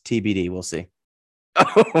Fest. TBD. We'll see.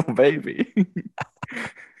 Oh, baby.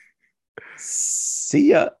 See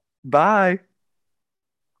ya. Bye.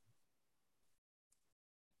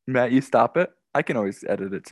 Matt, you stop it. I can always edit it